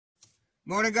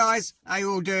Morning guys, how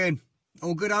you all doing?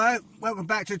 All good, I hope. Welcome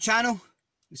back to the channel.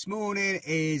 This morning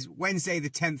is Wednesday the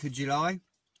 10th of July.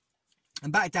 I'm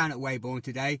back down at Waybourne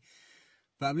today,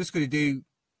 but I'm just going to do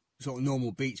sort of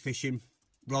normal beach fishing,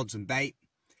 rods and bait.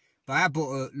 But I have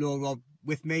brought a lure rod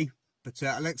with me, but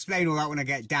I'll explain all that when I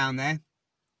get down there.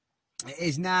 It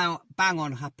is now bang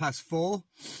on 4:30.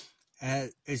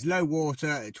 There's low water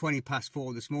at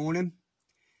 4:20 this morning,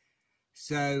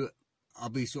 so I'll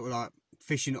be sort of like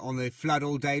fishing on the flood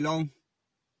all day long.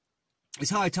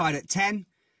 It's high tide at 10,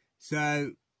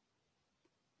 so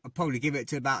I'll probably give it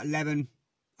to about 11,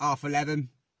 half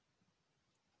 11,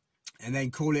 and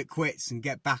then call it quits and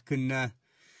get back and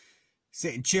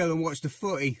sit and chill and watch the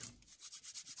footy.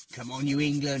 Come on, you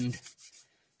England.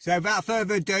 So without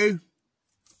further ado,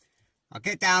 I'll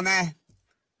get down there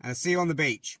and I'll see you on the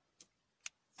beach.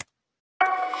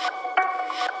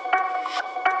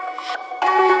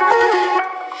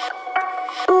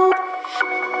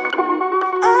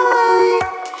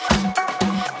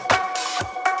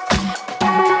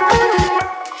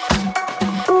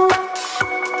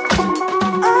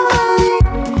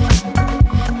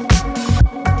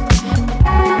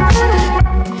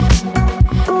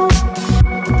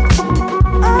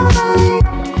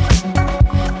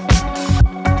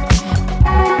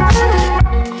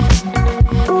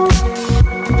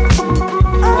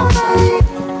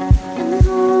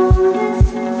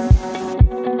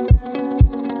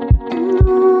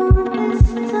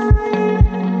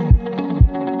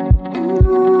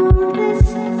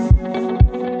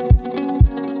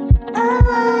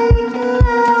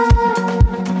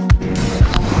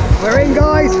 We're in,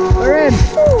 guys, we're in.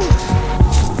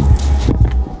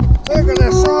 Look at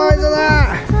the size of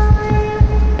that.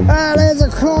 That is a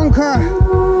clunker.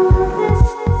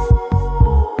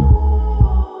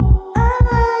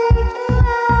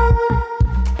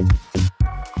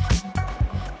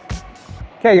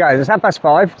 Okay guys, it's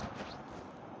 5:30.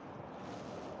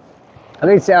 I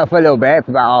need to sit up for a little bit,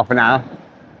 for about half an hour,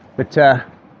 but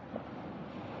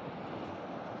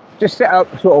just set up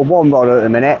sort of one rod at the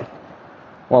minute.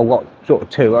 Well, I've got sort of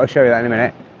two, I'll show you that in a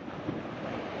minute.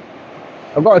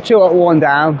 I've got a 2-1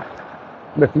 down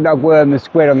with lugworm and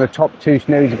squid on the top two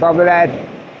snoods above the lead,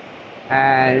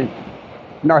 and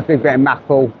nice big bit of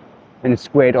mackerel and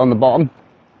squid on the bottom.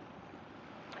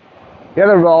 The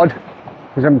other rod,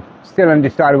 because I'm still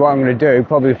undecided what I'm going to do,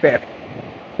 probably a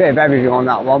bit of everything on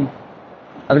that one.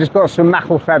 I've just got some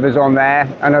mackerel feathers on there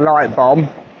and a light bomb,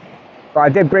 but I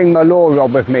did bring my lure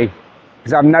rod with me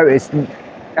because I've noticed.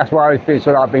 That's why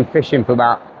I've been fishing for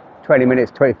about 20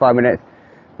 minutes, 25 minutes.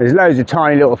 There's loads of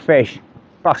tiny little fish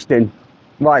busting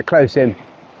right close in,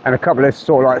 and a couple of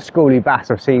sort of like schoolie bass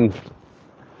I've seen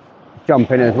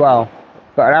jumping as well.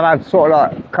 But I've had sort of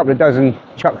like a couple of dozen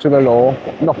chucks of the lure,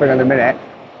 nothing at the minute.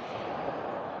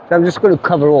 So I'm just going to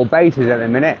cover all bases at the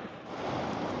minute.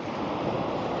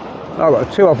 I've got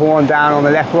a 2-1 down on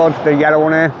the left rod, the yellow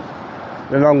one here,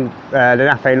 the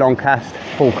Lineaeffe long cast,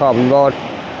 full carbon rod.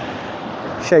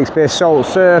 Shakespeare Salt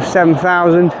Surf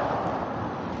 7000,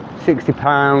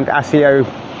 £60 ASIO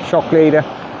shock leader,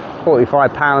 £45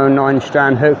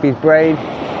 9-strand Hercules braid,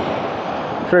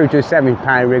 through to a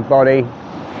 £70 rig body,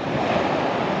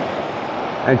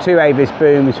 and two Avis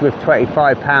booms with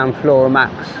 £25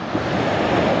 Floramax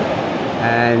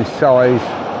and size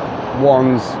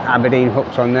 1's Aberdeen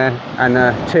hooks on there, and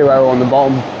a 2.0 on the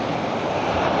bottom.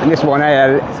 And this one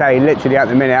here, say literally at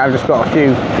the minute, I've just got a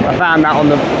few. I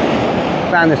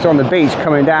found this on the beach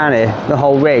coming down here, the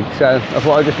whole rig, so I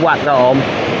thought I'd just whack that on.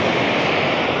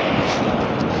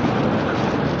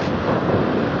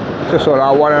 Just sort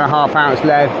of like 1.5 ounce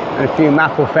lead and a few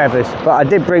mackerel feathers. But I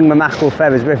did bring my mackerel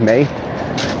feathers with me,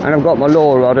 and I've got my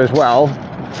lure rod as well.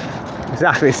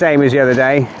 Exactly the same as the other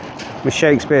day, with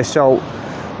Shakespeare Salt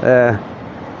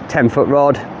 10-foot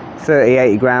rod,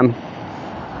 30-80 gram.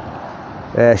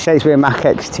 Shakespeare Mac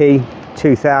XT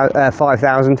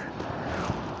 5000.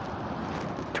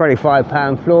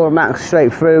 £25 Floramax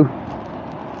straight through,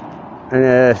 and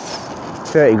a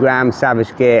 30 gram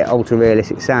Savage Gear ultra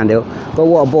realistic sand eel. But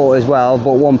what I bought as well, I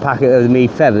bought one packet of the meat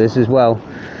feathers as well,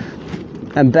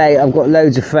 and bait. I've got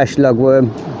loads of fresh lugworm.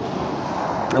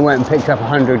 I went and picked up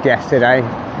 100 yesterday.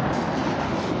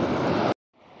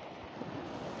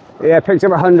 Yeah, picked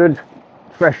up 100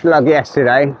 fresh lug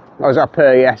yesterday. I was up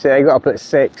early yesterday, got up at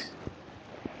 6.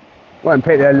 Went and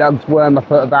picked the lugworm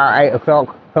up at about 8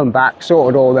 o'clock. Come back,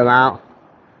 sorted all them out.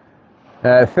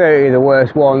 30 of the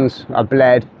worst ones I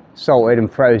bled, salted and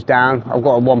froze down. I've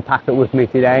got one packet with me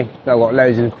today, so I've got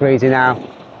loads in the freezer now.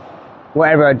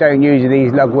 Whatever I don't use of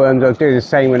these lugworms, I'll do the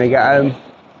same when I get home.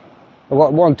 I've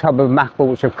got one tub of mackerel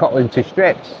which I've cut into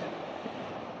strips.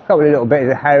 A couple of little bits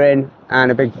of herring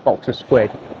and a big box of squid,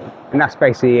 and that's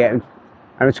basically it. And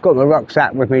I've just got my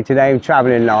rucksack with me today. I'm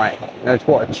travelling light. It's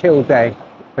what a chill day.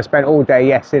 I spent all day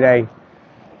yesterday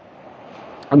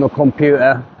on the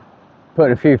computer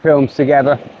putting a few films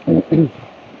together, then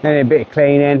a bit of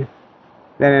cleaning,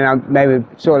 then I maybe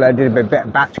sort of did a bit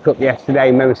of batch cook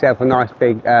yesterday, made myself a nice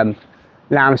big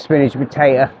lamb spinach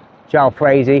potato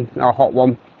jalfrezi, a hot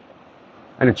one,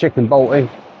 and a chicken balti.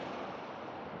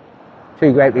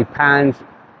 2 great big pans,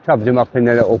 shoved them up in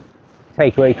the little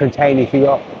takeaway containers you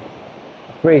got,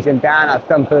 freeze them down. That's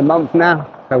done for the month now.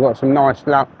 So I've got some nice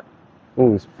lamb, oh,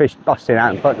 there's fish busting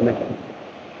out in front of me,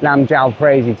 lamb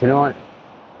jalfrezi tonight.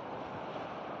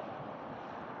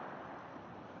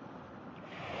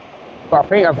 But I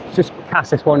think I've just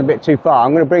cast this one a bit too far.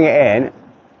 I'm going to bring it in,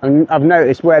 and I've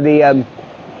noticed where the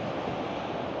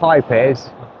pipe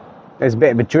is, there's a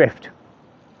bit of a drift.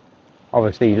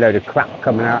 Obviously a load of crap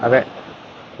coming out of it.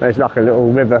 There's like a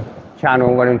little river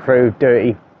channel running through,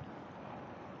 dirty,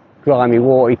 grimy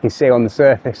water you can see on the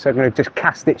surface. So I'm going to just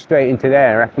cast it straight into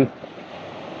there, I reckon.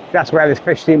 That's where this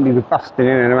fish seems to be busting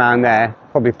in and around there,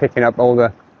 probably picking up all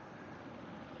the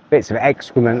bits of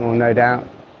excrement, or no doubt.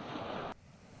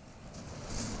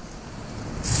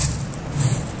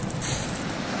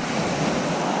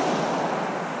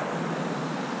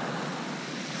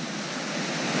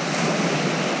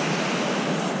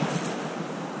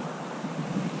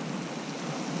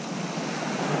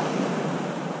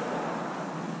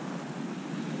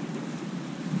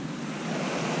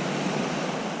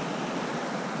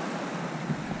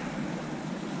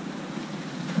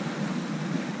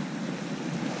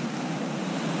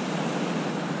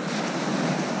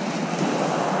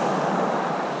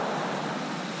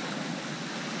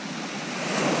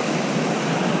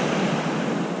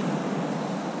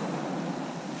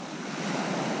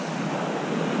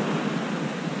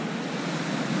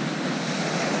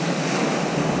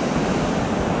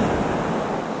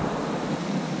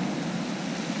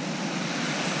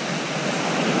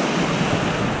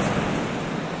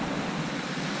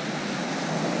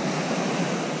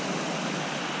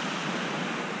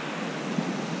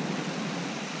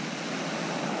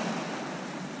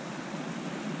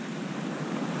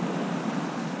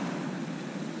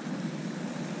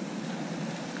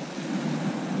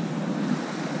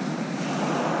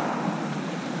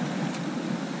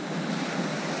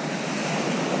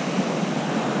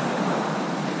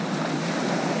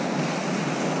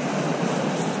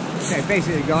 Okay,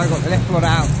 basically guys, got the left rod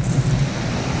out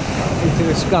into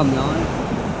the scum line,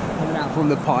 coming out from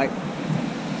the pipe,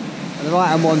 and the right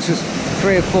hand one's just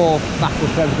 3 or 4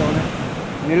 backward threads on it,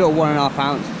 and a little 1.5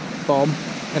 ounce bomb.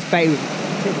 That's bait with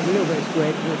a little bit of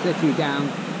squid. It's literally down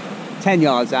 10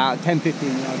 yards out,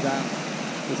 10-15 yards out.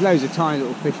 There's loads of tiny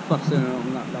little fish busting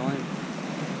along that line,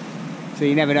 so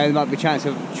you never know, there might be a chance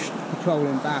of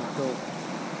patrolling back. Or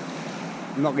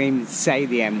I'm not going to even say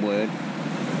the M word.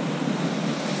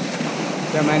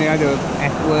 Don't many I do a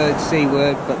F word, C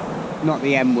word, but not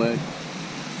the M word.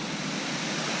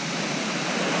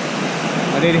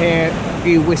 I did hear a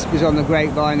few whispers on the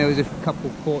grapevine. There was a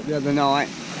couple caught the other night,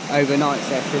 overnight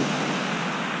session.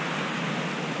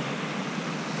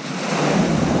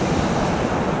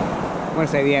 When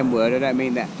I say the M word, I don't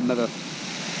mean that mother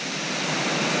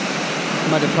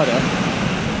putter.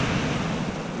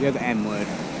 The other M word.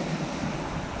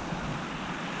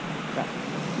 That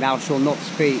thou shalt not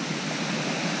speak.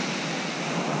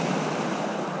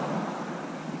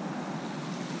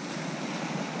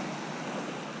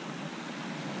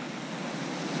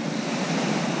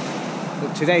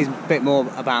 Today's a bit more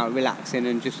about relaxing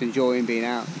and just enjoying being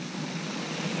out.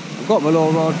 I've got my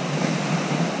lure rod.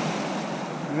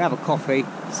 I'm going to have a coffee,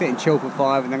 sit and chill for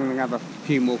 5, and then I'm going to have a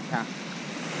few more casts.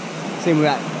 Seeing we're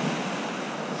at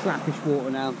slappish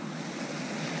water now.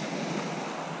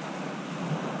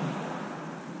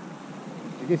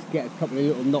 I just get a couple of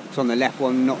little knocks on the left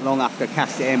one not long after I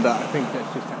cast it in, but I think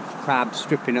that's just that crab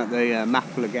stripping up the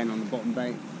mackerel again on the bottom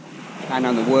bait, and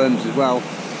on the worms as well.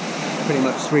 Pretty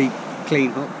much 3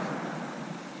 clean hooks.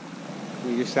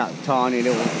 We just that tiny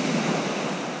little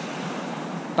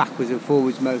backwards and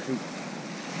forwards motion.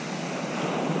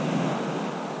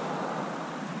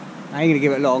 I ain't going to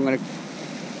give it long. I'm going to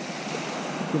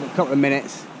give it a couple of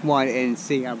minutes, wind it in, and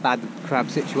see how bad the crab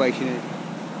situation is.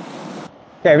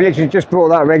 Okay, we literally just brought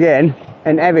that rig in,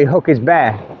 and every hook is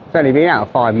bare. It's only been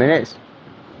out 5 minutes,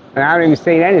 and I haven't even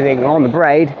seen anything on the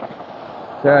braid.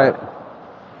 So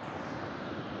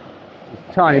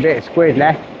tiny bit of squid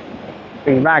left,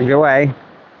 being ragged away.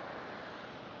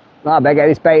 Well, I better get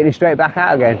this baited straight back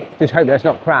out again. Just hope that's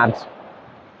not crabs.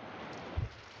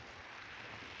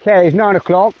 Okay, it's 9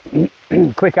 o'clock.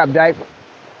 Quick update.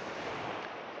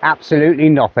 Absolutely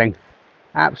nothing.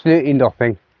 Absolutely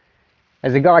nothing.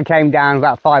 As a guy came down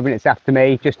about 5 minutes after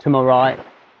me, just to my right,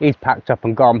 he's packed up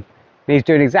and gone. And he's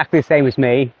doing exactly the same as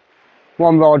me.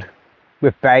 One rod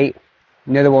with bait,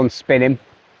 another one spinning,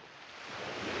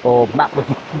 or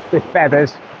with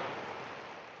feathers.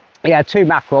 He had 2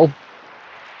 mackerel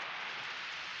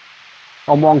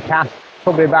on one cast,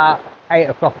 probably about 8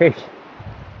 o'clock-ish.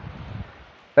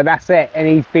 But that's it, and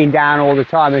he's been down all the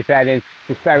time, he said.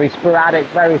 It's very sporadic,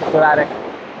 very sporadic.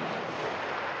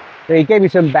 So he gave me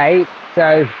some bait,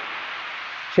 so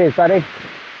cheers buddy.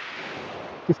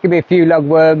 Just give me a few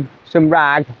lugworm, some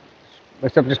rag,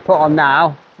 which I've just put on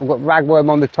now. I've got ragworm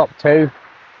on the top 2,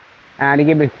 and he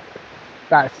gave me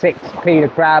about 6 peeler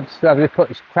crabs, so I've just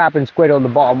put crab and squid on the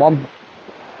bottom one.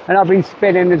 And I've been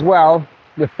spinning as well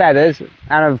with feathers, and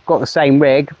I've got the same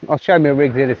rig. I'll show me the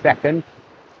rigs in a second.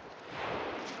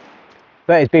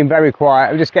 But it's been very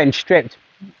quiet. I'm just getting stripped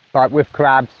like with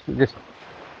crabs, just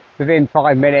within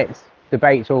 5 minutes the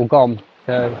bait's all gone.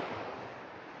 So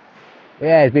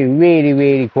yeah, it's been really,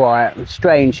 really quiet. It's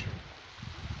strange.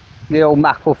 The old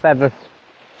mackerel feather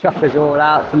chuckers are all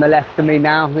out from the left of me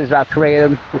now. There's about 3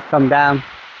 of them just come down.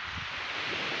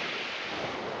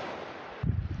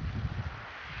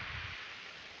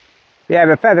 Yeah,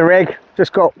 the feather rig,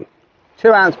 just got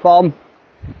 2-ounce bomb,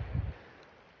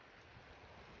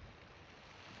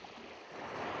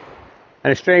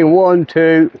 and a string of 1,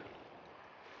 2,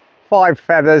 5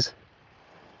 feathers,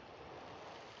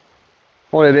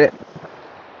 all of it.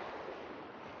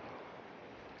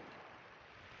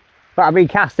 But I've been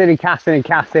casting and casting and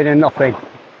casting and nothing.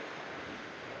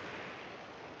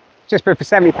 Just for a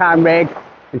 £70 rig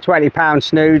and £20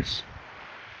 snoods.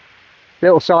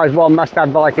 Little size 1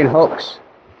 mustad Viking hooks.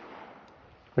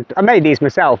 I made these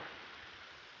myself.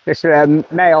 This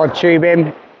Maillard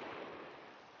tubing,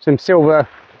 some silver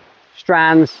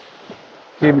strands,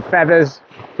 some feathers,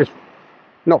 just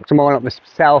knocked them all up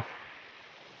myself.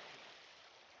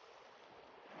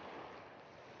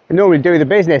 I normally do the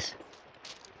business.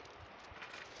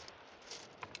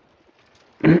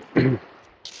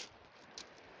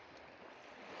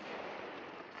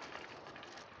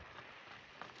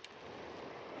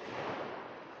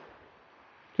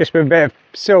 Just with a bit of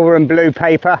silver and blue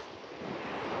paper.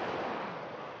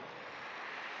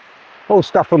 All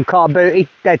stuff from Car Booty,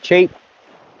 dead cheap.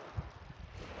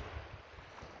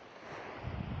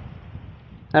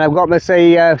 And I've got my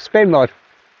spin rod,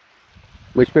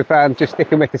 which I'm just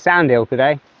sticking with the sand hill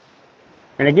today.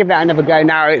 And I give that another go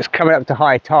now. It's coming up to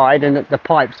high tide and the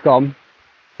pipe's gone.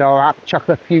 So I'll have to chuck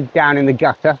a few down in the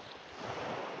gutter.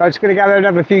 So I'm just going to go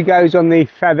another few goes on the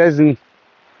feathers and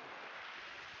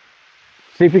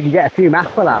see if we can get a few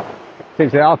mackerel out,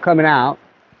 since they are coming out.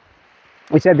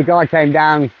 We said the guy came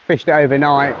down, fished it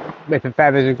overnight with the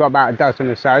feathers, we've got about a dozen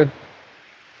or so.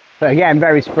 But again,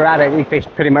 very sporadic, we fished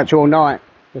pretty much all night.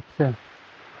 But,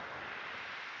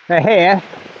 they're here,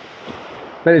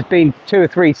 but there's been 2 or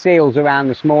 3 seals around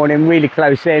this morning, really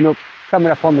close in,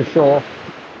 coming up on the shore.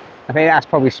 I think that's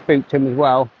probably spooked him as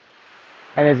well.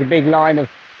 And there's a big line of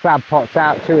crab pots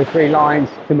out, 2 or 3 lines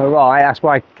to my right, that's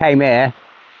why I came here.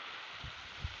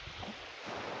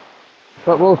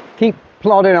 But we'll keep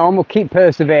plodding on, we'll keep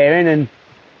persevering, and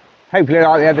hopefully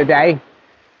like the other day,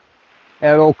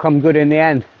 it'll all come good in the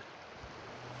end.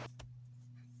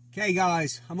 Okay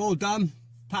guys, I'm all done,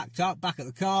 packed up, back at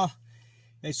the car.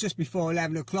 It's just before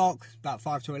 11 o'clock, about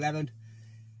 5 to 11.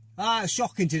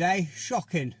 Shocking today,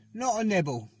 shocking. Not a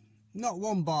nibble, not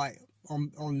one bite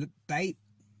on the bait.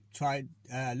 Tried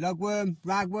lugworm,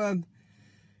 ragworm,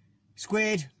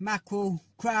 squid, mackerel,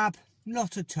 crab.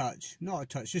 Not a touch, not a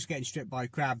touch, just getting stripped by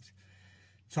crabs.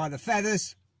 Tried the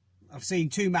feathers. I've seen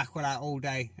 2 mackerel out all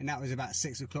day, and that was about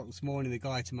 6 o'clock this morning, the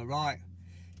guy to my right.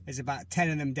 There's about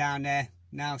 10 of them down there,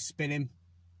 now spinning.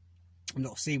 I've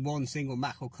not seen one single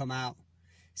mackerel come out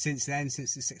since then,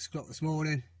 since the 6 o'clock this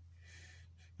morning.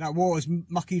 That water's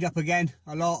muckied up again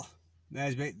a lot.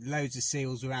 There's loads of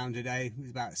seals around today. There's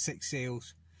about 6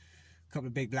 seals, a couple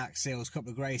of big black seals, a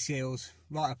couple of grey seals,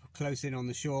 right up close in on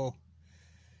the shore.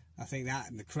 I think that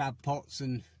and the crab pots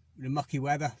and the mucky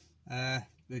weather,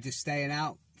 they're just staying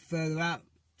out, further out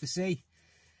to sea.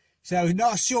 So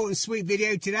not a short and sweet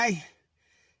video today.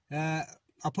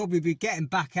 I'll probably be getting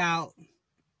back out,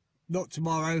 not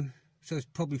tomorrow, so it's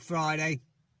probably Friday.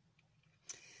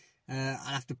 I'll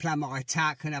have to plan my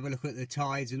attack and have a look at the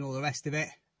tides and all the rest of it.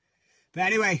 But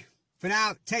anyway, for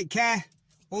now, take care,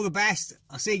 all the best.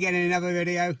 I'll see you again in another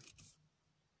video.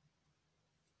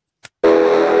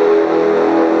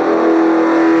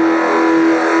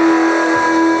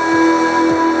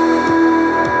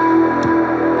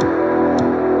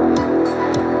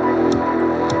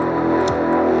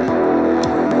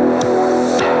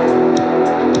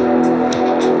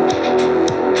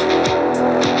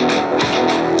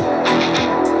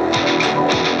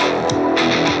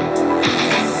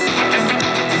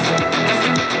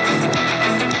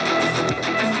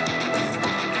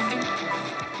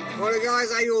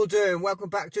 you all doing? Welcome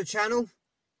back to the channel.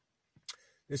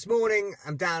 This morning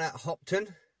I'm down at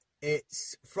Hopton.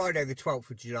 It's Friday the 12th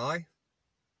of July.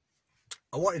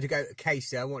 I wanted to go to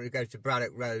Casey, I wanted to go to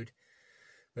Braddock Road,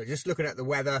 but just looking at the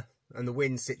weather and the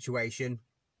wind situation,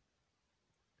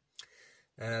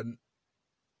 it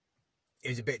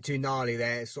was a bit too gnarly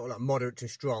there. It's sort of like moderate to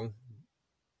strong,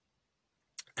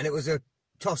 and it was a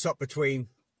toss up between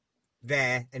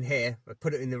there and here. I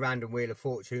put it in the random wheel of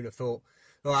fortune. I thought,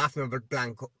 well, after my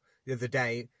blank the other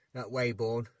day at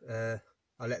Waybourne, I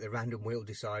let the random wheel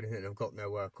decide, and I've got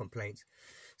no complaints.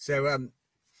 So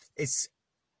it's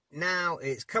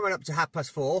coming up to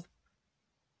 4:30.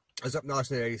 I was up nice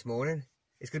and early this morning.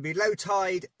 It's going to be low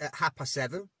tide at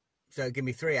 7:30, so give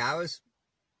me 3 hours.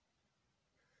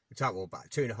 The time, well,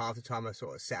 about 2.5 the time I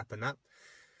sort of set up and that.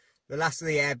 The last of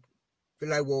the ebb, the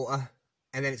low water,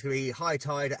 and then it's going to be high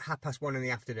tide at 1:30 in the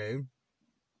afternoon.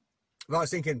 But I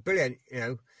was thinking, brilliant, you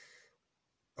know.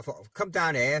 I thought I've come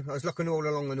down here. I was looking all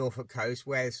along the Norfolk coast,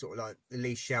 where it's sort of like the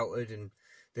least sheltered and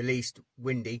the least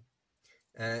windy,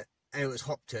 and it was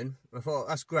Hopton. I thought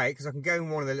that's great because I can go in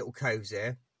one of the little coves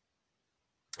there.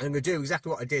 And I'm going to do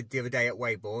exactly what I did the other day at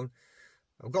Waybourne.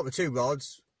 I've got the 2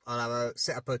 rods. I'll have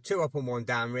set up a 2 up and 1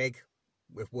 down rig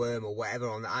with worm or whatever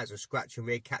on that as a scratching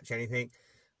rig, catch anything.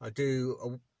 I'll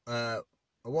do a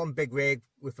 1 big rig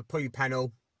with a pulley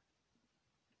panel,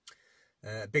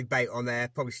 big bait on there.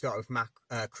 Probably start with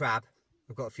crab.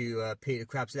 I've got a few Peter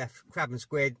crabs left, crab and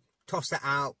squid. Toss that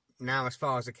out now as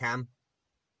far as I can.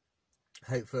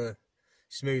 Hope for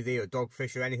smoothie or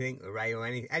dogfish or anything, or ray or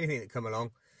anything that come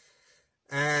along.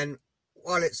 And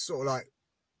while it's sort of like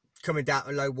coming down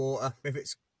to low water, if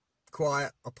it's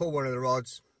quiet, I'll pull one of the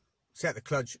rods, set the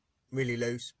clutch really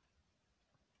loose,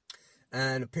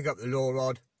 and pick up the lure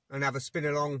rod and have a spin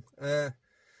along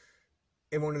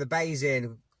in one of the bays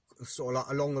in, sort of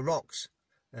like along the rocks.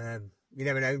 You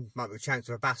never know, might be a chance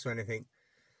of a bass or anything.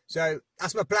 So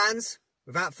that's my plans.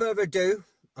 Without further ado,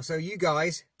 I'll see you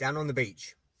guys down on the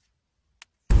beach.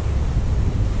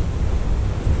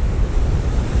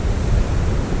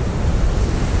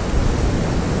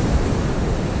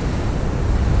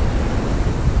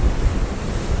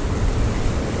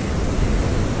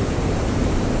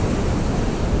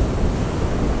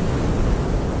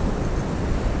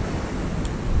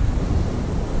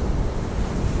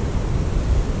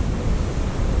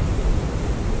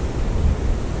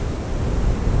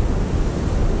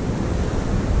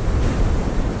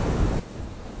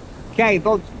 Okay,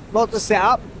 rods are set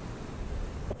up.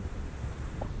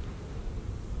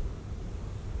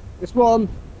 This one,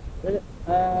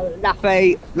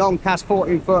 Lineaeffe long cast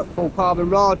 14-foot full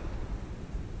carbon rod.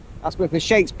 That's with the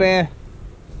Shakespeare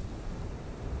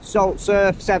Salt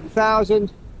Surf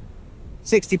 7000,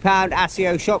 £60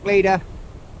 ASIO shock leader,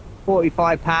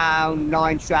 £45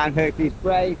 9-strand Hercules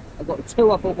braid. I've got a 2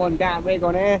 up and 1 down rig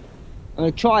on here. I'm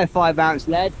going to try a 5-ounce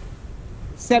lead,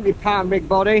 £70 rig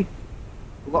body.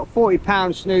 We've got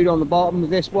 40-pound snood on the bottom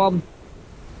of this one,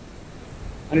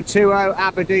 and a 2.0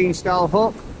 Aberdeen style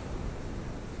hook.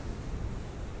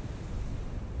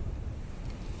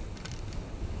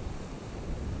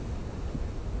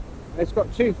 It's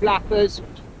got 2 flappers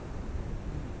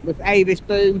with Avis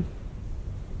boom.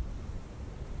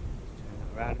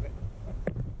 Turn that around a bit.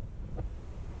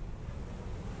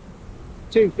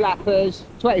 2 flappers,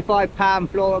 £25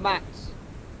 Floramax.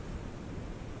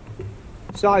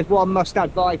 Size 1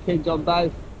 mustad Vikings on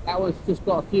both. That one's just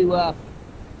got a few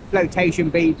flotation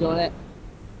beads on it,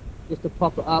 just to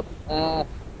pop it up.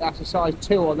 That's a size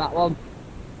 2 on that one.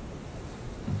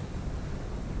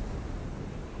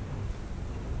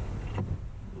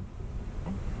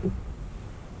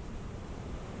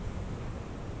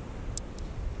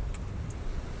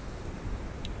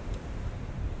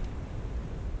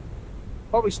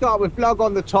 Probably start with vlog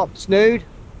on the top snood,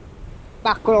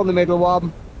 mackerel on the middle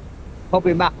one,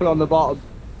 probably mackerel on the bottom.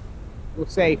 We'll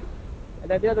see.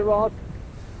 And then the other rod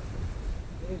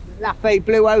is Lineaeffe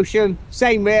Blue Ocean,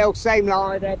 same reel, same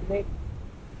line, everything.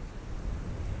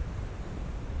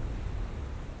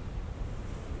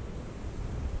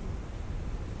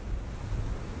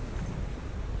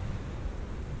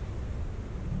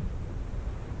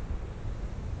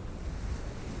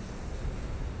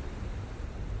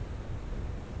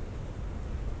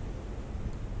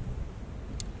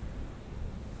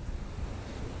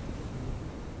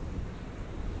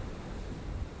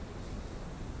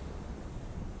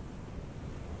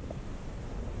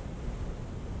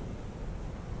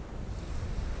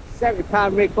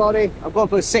 £70 rig body. I've gone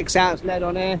for a 6-ounce lead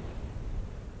on here.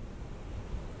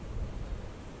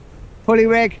 Pulley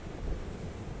rig.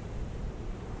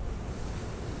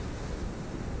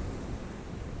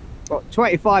 Got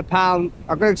 £25.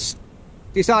 I'm going to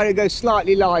decide to go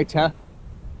slightly lighter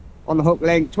on the hook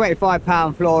length.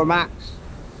 £25 Floramax,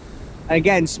 and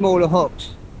again smaller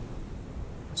hooks.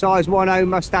 Size 1.0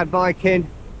 Mustad Viking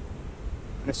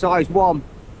and a size 1.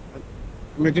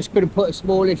 I'm just going to put a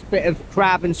smallish bit of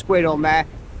crab and squid on there.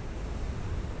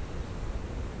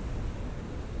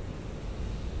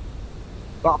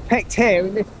 But I picked here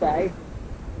in this bay,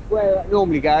 where I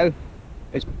normally go,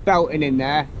 there's belting in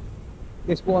there.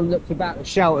 This one looks about as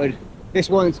sheltered. This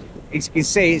one, as you can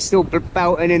see, it's still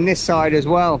belting in this side as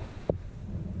well.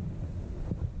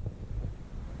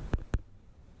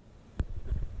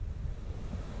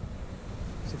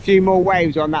 There's a few more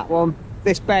waves on that one.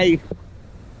 This bay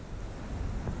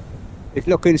is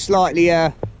looking slightly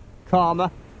calmer.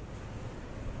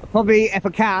 I'll probably, if I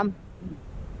can,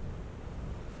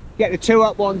 get the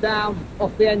 2-up one down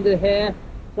off the end of here,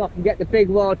 so I can get the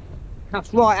big rod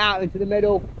cast right out into the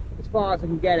middle as far as I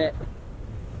can get it.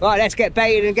 Right, let's get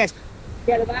baited and get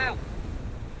them out.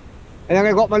 And then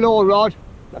I've got my lure rod.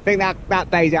 I think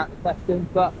that bay's out of the question,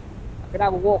 but I can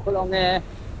have a walk along there,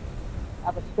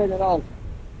 have a spin along.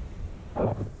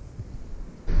 I'm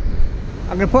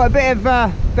going to put a bit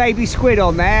of baby squid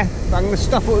on there. I'm going to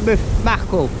stuff it with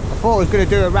mackerel. I thought I was going to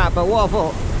do a wrap, but what I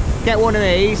thought, get one of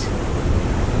these.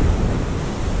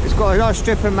 It's got a nice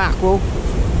strip of mackerel.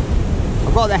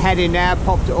 I've got the head in there,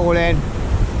 popped it all in.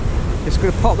 Just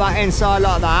going to pop that inside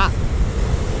like that.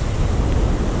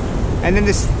 And then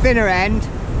this thinner end,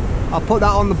 I'll put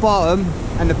that on the bottom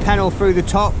and the pennel through the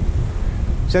top.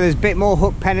 So there's a bit more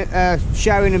hook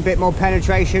showing and a bit more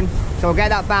penetration. So I'll get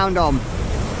that bound on.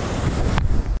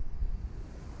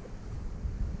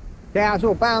 Yeah, it's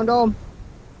all bound on.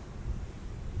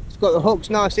 It's got the hooks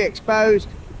nicely exposed.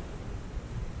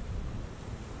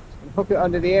 Hook it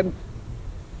under the imp.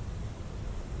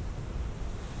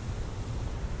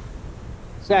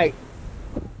 So,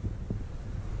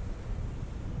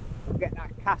 we'll get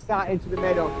that cast out into the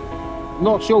middle. I'm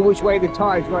not sure which way the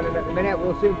tide's running at the minute,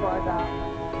 we'll soon find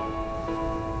out.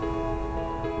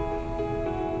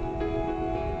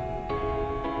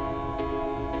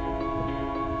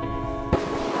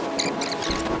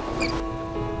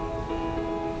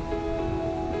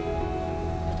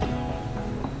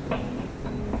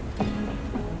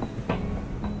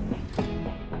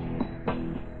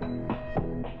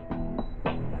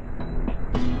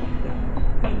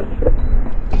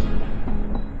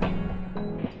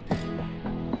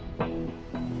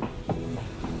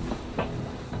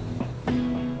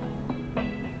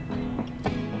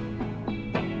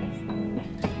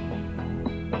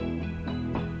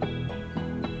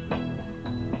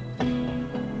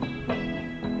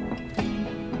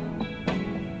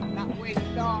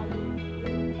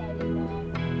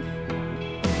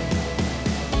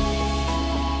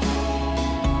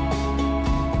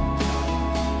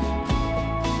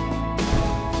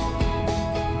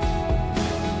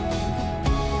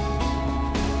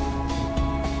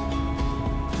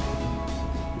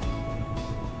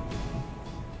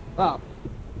 Well,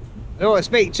 I don't want to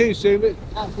speak too soon, but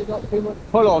it's actually not too much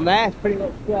pull on there. It's pretty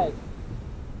much straight.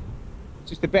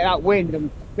 Just a bit of that wind. I'm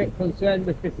a bit concerned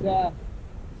with this the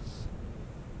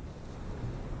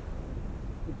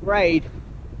braid.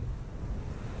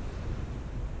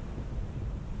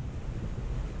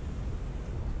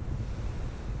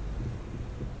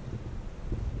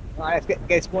 Right, let's get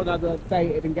this one other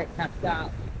baited and get cast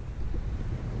out.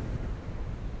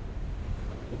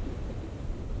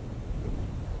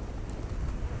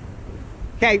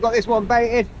 Okay, got this one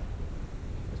baited.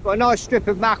 It's got a nice strip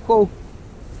of mackerel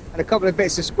and a couple of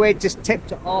bits of squid, just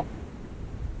tipped it off.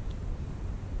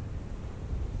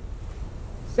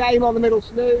 Same on the middle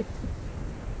snood.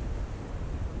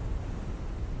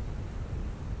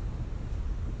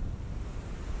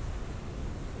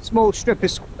 Small strip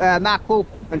of mackerel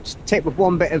and just tipped with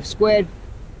one bit of squid.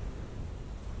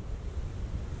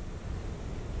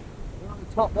 On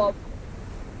the top one.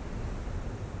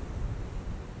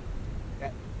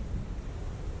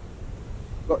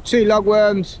 Got 2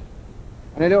 lugworms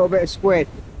and a little bit of squid.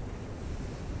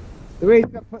 The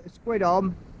reason I put the squid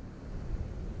on,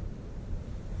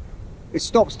 it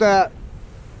stops the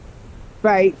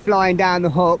bait flying down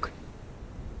the hook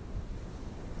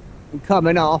and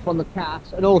coming off on the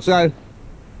cast, and also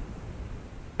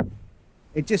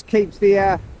it just keeps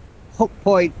the hook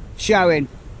point showing.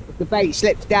 If the bait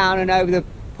slips down and over the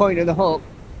point of the hook,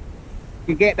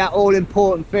 you get that all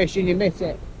important fish and you miss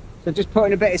it. So just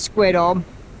putting a bit of squid on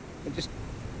and just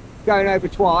going over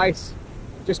twice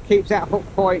just keeps that hook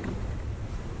point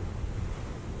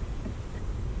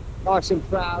nice and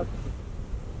proud.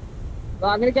 But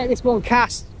I'm going to get this one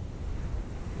cast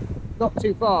not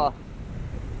too far.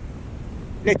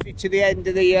 literally to the end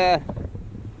of the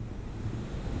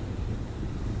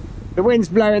wind's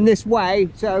blowing this way,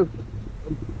 so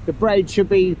the braid should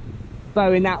be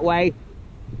bowing that way.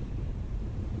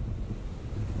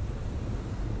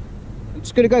 I'm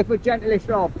just going to go for a gentle-ish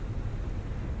lob.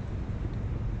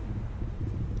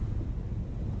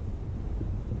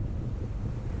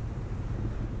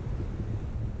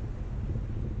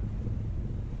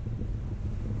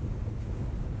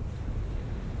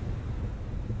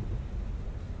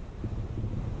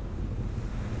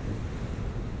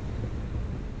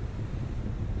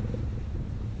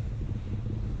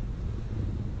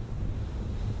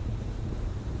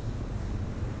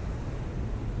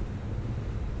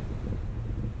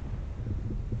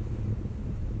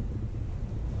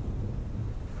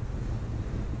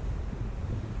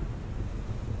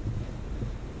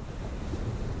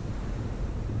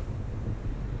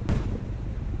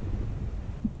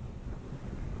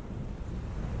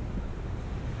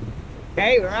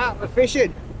 Okay, we're out, we're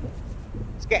fishing.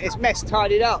 Let's get this mess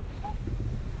tidied up.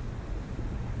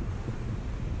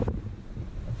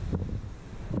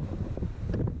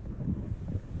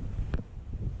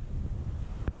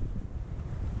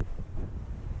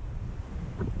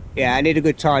 Yeah, I need a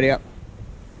good tidy up.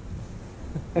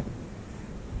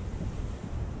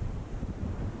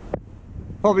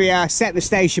 Probably set the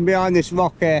station behind this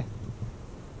rock here.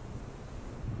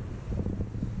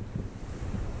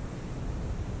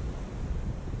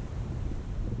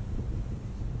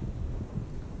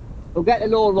 We'll get the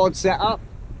lure rod set up.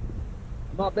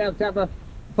 Might be able to have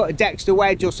put a Dexter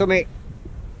wedge or something.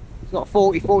 It's got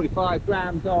 40-45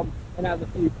 grams on, and have a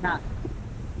few cats.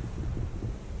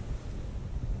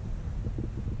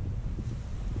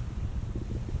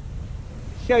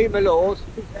 Show you my lures.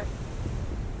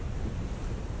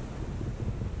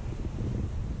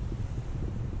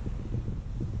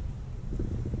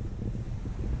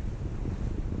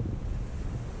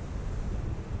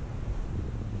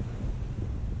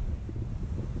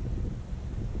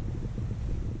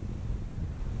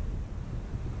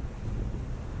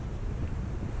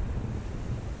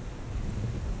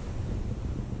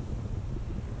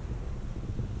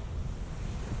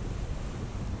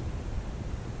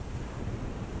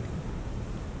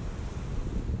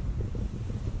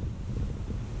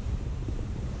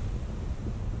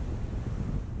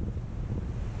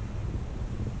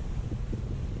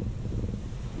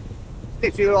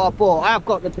 Literally what I bought. I have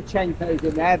got the Pachenkos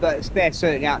in there, but they're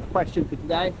certainly out of the question for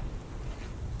today.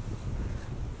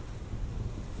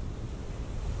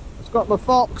 It's got my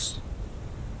Fox,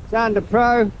 Xander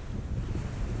Pro,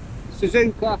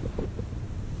 Suzuka,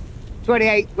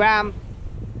 28 gram,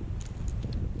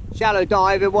 shallow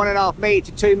diving, 1.5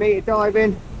 metre to 2 metre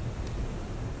diving.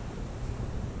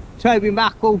 Toby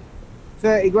Mackerel,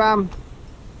 30 gram.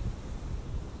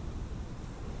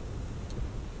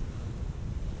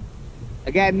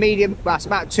 Again, medium, that's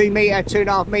about 2 metre,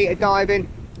 2.5 metre diving.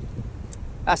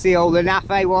 That's the old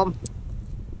Lineaeffe one.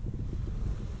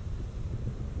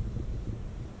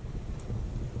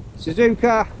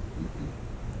 Suzuka,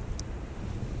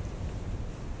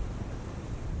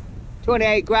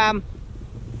 28 gram,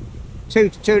 2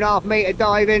 to 2.5 metre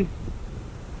diving.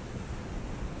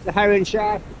 The herring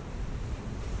shad.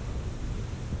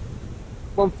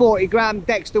 140 gram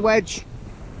Dexter wedge.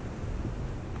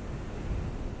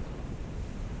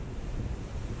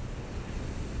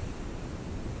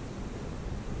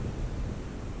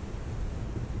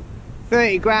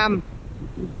 .30 gram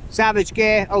Savage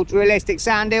Gear ultra realistic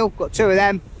sand eel, got 2 of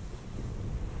them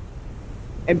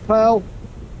in pearl.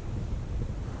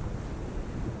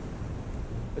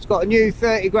 It's got a new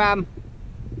 30 gram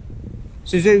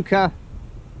Suzuka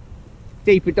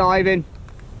deeper diving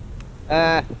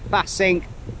fast sink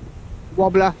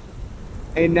wobbler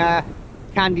in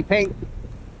candy pink.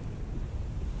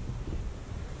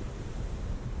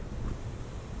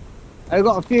 I've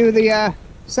got a few of the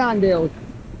sand eels.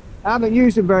 I haven't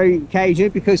used them very occasionally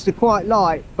because they're quite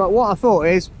light, but what I thought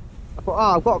is, oh,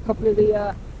 I've got a couple of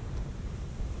the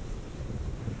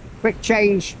quick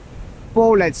change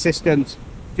ball head systems.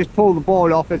 Just pull the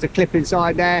ball off, there's a clip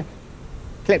inside there,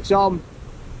 clips on,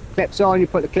 you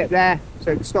put the clip there so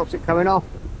it stops it coming off.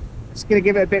 It's going to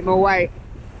give it a bit more weight.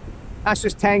 That's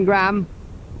just 10 gram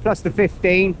plus the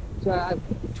 15, so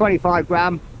 25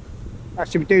 gram. That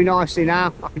should do nicely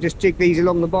now. I can just jig these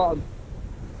along the bottom.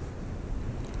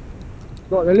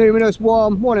 Got the luminous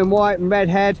one in white and red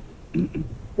head,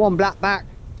 one black back,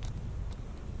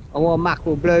 and one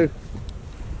mackerel blue.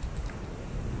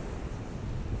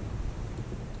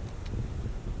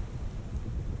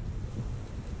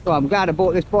 Oh, I'm glad I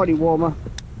bought this body warmer.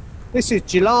 This is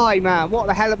July, man. What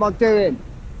the hell am I doing?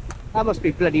 That must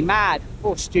be bloody mad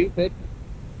or stupid.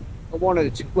 or one of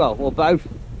the two, well, or both.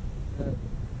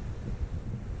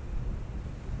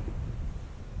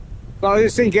 But I was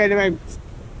just thinking, I mean,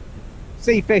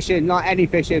 sea fishing, like any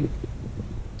fishing,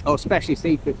 or especially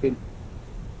sea fishing,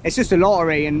 it's just a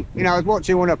lottery. And you know, I was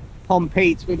watching one of Pond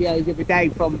Pete's videos the other day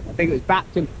from, I think it was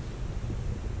Bapton.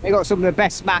 They got some of the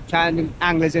best smack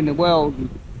anglers in the world, and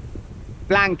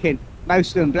blanking,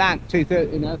 most of them blank,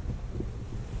 230, you know.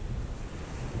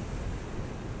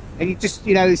 And you just,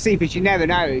 you know, the sea fish, you never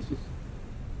know.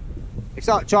 It's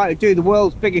like trying to do the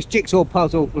world's biggest jigsaw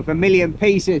puzzle with 1 million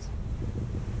pieces,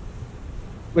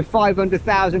 with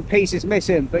 500,000 pieces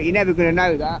missing, but you're never going to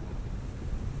know that.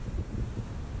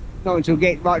 Not until you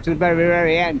get right to the very,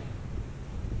 very end.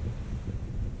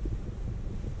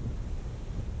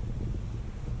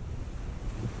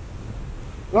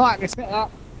 Right, I'm going to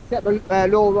set the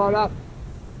lure rod up.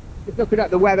 Just looking at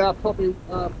the weather, probably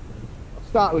I'll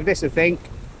start with this, I think.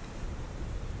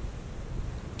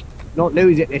 Not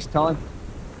lose it this time.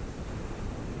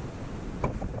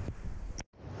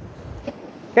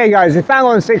 Okay guys, it's bang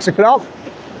on 6 o'clock.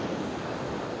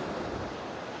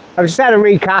 I've just had a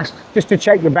recast just to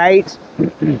check the baits,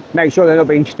 make sure they're not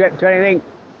being stripped or anything.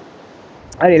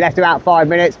 Only left about 5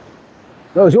 minutes.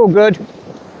 It was all good.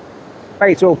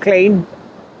 Bait's all clean.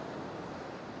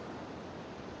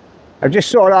 I'm just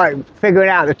sort of like figuring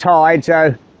out the tide,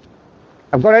 so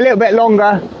I've got a little bit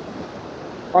longer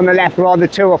on the left rod, the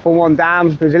 2 up and 1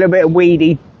 down. There's a little bit of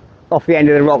weedy off the end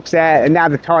of the rocks there, and now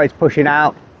the tide's pushing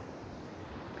out.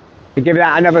 To give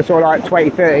that another sort of like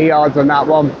 20-30 yards on that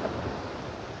one.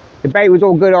 The bait was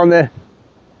all good on the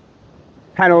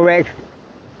panel rig,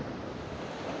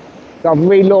 so I've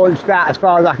relaunched that as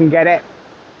far as I can get it.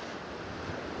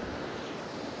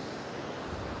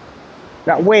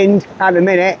 That wind at the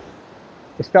minute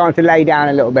is starting to lay down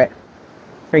a little bit.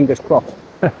 Fingers crossed.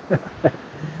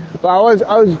 But I was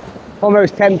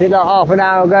almost tempted like half an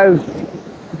hour ago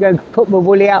to go put my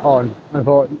woolly hat on. I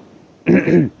thought,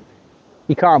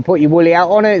 you can't put your woolly hat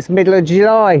on, it's middle of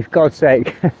July, for God's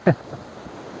sake.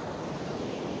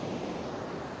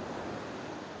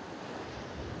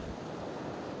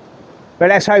 But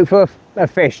let's hope for a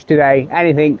fish today,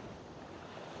 anything.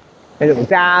 A little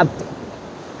dab,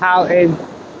 pouting,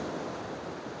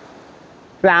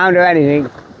 flounder, anything.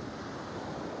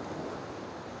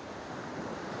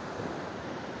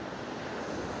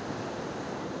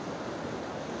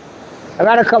 I've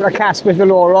had a couple of casts with the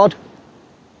lure rod,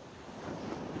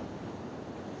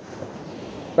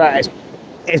 but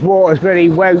its water's really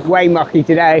way mucky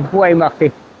today, way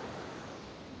mucky.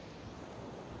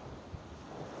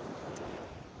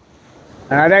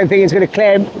 And I don't think it's going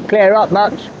to clear up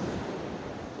much,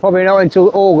 probably not until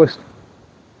August.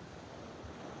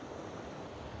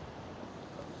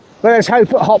 But let's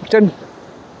hope at Hopton.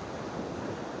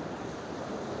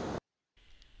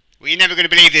 Well, you're never going to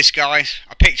believe this, guys.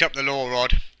 I picked up the lure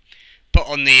rod, put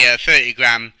on the 30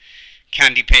 gram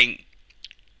candy pink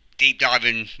deep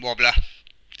diving wobbler,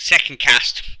 second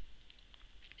cast.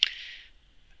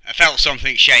 I felt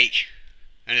something shake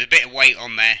and there's a bit of weight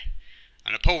on there,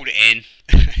 and I pulled it in.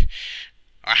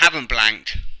 I haven't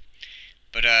blanked,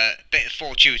 but a bit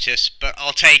fortuitous, but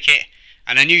I'll take it.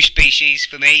 And a new species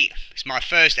for me. It's my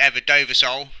first ever Dover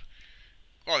sole.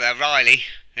 Oh, they're Riley.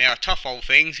 They are tough old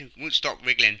things, won't stop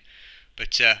wriggling.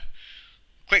 But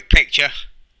quick picture.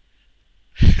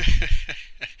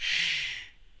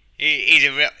 he's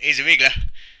a wriggler.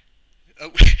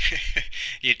 Oh,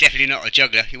 you're definitely not a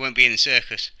juggler. You won't be in the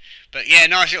circus. But yeah,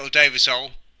 nice little Dover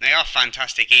sole. They are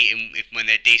fantastic eating when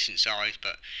they're decent size.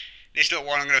 But this little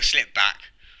one I'm going to slip back.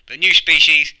 But new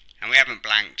species, and we haven't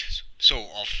blanked, sort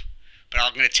of. But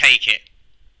I'm going to take it.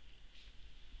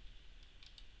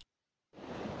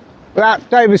 Well, that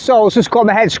Dover sole's just got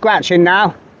my head scratching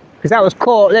now, because that was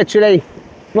caught literally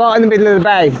right in the middle of the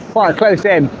bay, quite close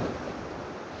in.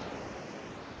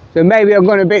 So maybe I've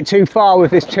gone a bit too far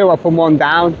with this 2 up and 1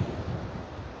 down.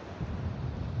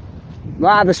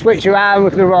 Might have to switch around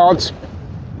with the rods,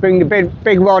 bring the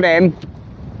big rod in,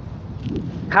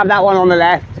 have that one on the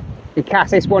left, and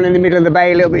cast this one in the middle of the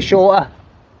bay a little bit shorter.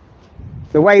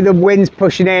 The way the wind's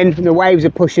pushing in and the waves are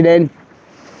pushing in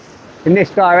this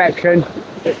direction,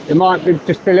 it might be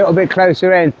just a little bit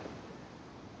closer in.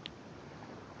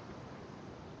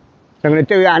 So I'm going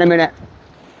to do that in a minute.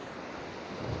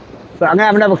 But I'm going to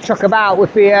have another chuck about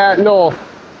with the lure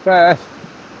first.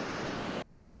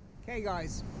 Okay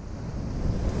guys,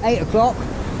 8 o'clock.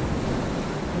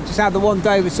 Just had the one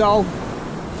Dover sole.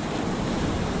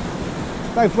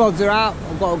 Both rods are out.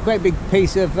 I've got a great big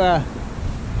piece of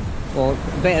or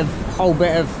a whole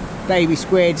bit of baby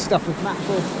squid stuffed with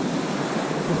mackerel,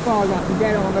 as far as I can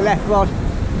get it on the left rod.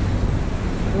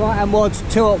 Right hand wad's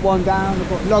 2 up, 1 down. I've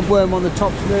got logworm on the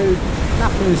top smooth,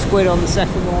 mackerel and squid on the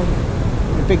second one,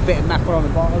 and a big bit of mackerel on the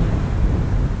bottom.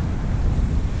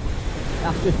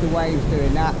 That's just the waves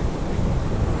doing that.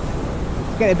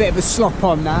 It's getting a bit of a slop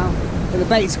on now, but the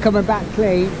bait's coming back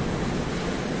clean.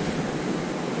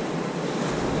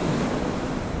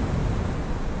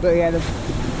 But yeah, the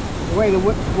way the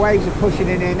waves are pushing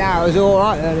in here now is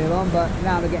alright earlier on, but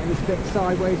now they're getting this bit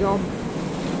sideways on.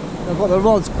 I've got the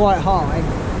rods quite high,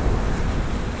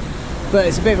 but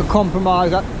it's a bit of a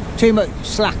compromise. Too much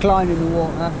slack line in the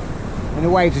water, and the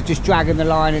waves are just dragging the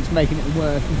line, and it's making it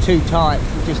worse, and too tight,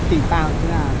 it just keep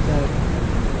bouncing out. So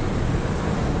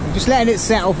I'm just letting it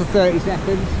settle for 30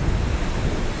 seconds,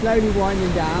 slowly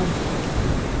winding down,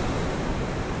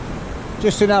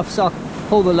 just enough so I can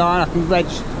pull the line, I can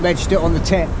register it on the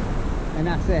tip, and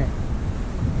that's it.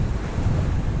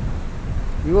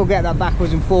 You will get that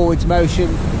backwards and forwards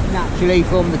motion naturally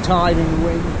from the tide and the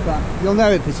wind, but you'll know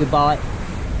if it's a bite.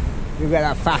 You'll get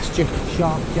that fast,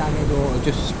 sharp, jagged, or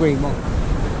just scream off.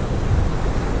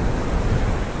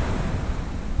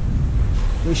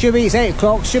 It should be, it's 8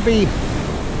 o'clock, should be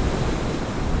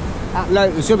at low,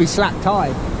 it should be slack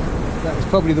tide, but it's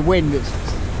probably the wind that's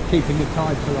keeping the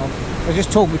tide so long. I was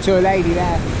just talking to a lady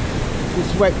there, she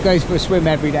goes for a swim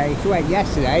every day. She went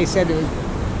yesterday, said it was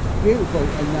beautiful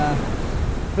and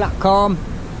flat calm.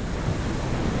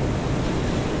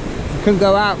 Couldn't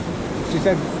go out. She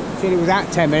said it was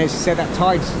out 10 minutes. She said that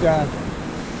tide's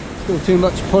still too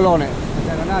much pull on it. I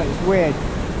said, I know, it's weird.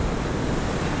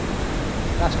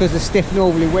 That's because the stiff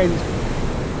northerly winds.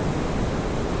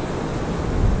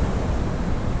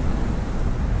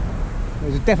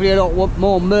 There's definitely a lot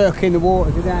more murk in the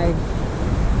water today.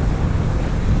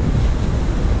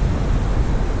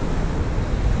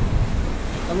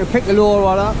 I'm going to pick the lure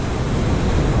rod up.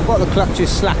 I've got the clutches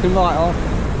slacking right off.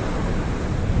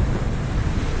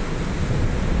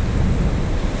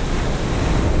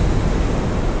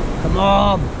 Come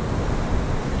on!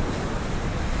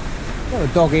 Got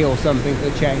a doggy or something for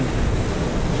a change.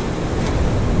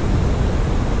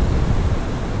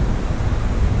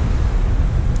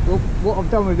 Well, what I've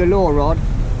done with the lure rod,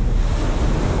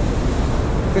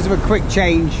 because of a quick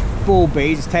change ball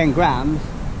bead, it's 10 grams.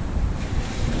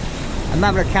 I'm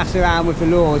having to cast around with the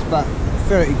lures, but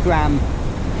 30 gram,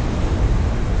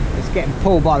 it's getting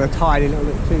pulled by the tide a little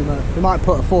bit too much. We might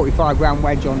put a 45 gram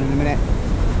wedge on in a minute.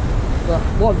 But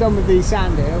what I've done with these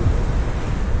sand eel,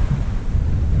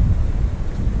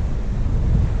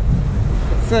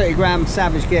 30 gram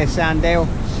Savage Gear sand eel,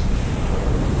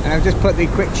 and I've just put the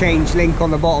quick change link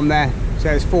on the bottom there,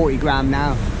 so it's 40 gram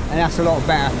now, and that's a lot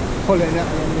better, pulling it up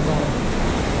along the bottom.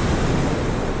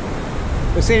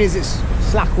 But seeing as it's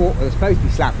slack water, it's supposed to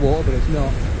be slack water, but it's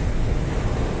not.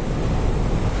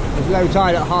 There's low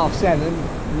tide at 7:30,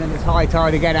 and then it's high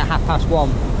tide again at 1:30.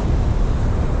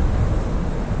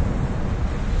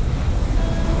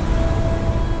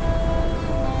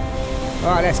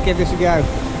 Alright, let's give this a go.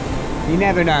 You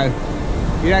never know.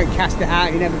 If you don't cast it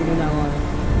out, you're never going to know either.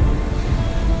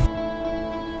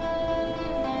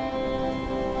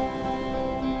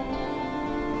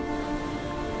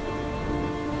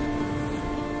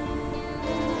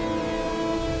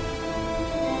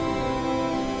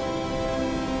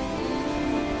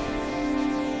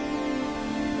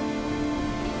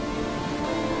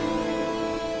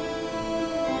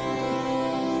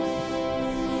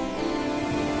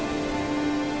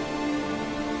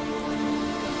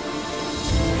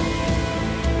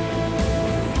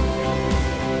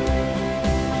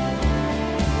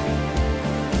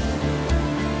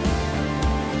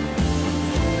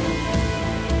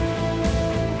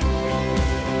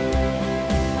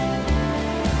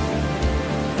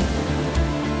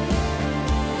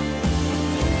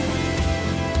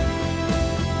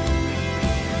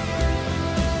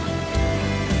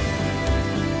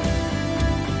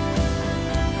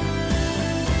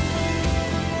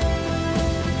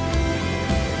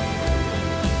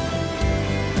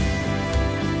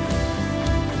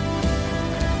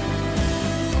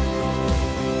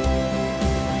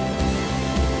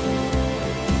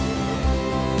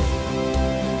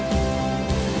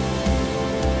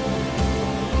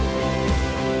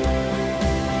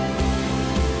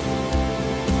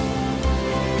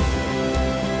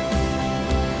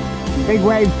 Big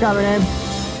waves coming in.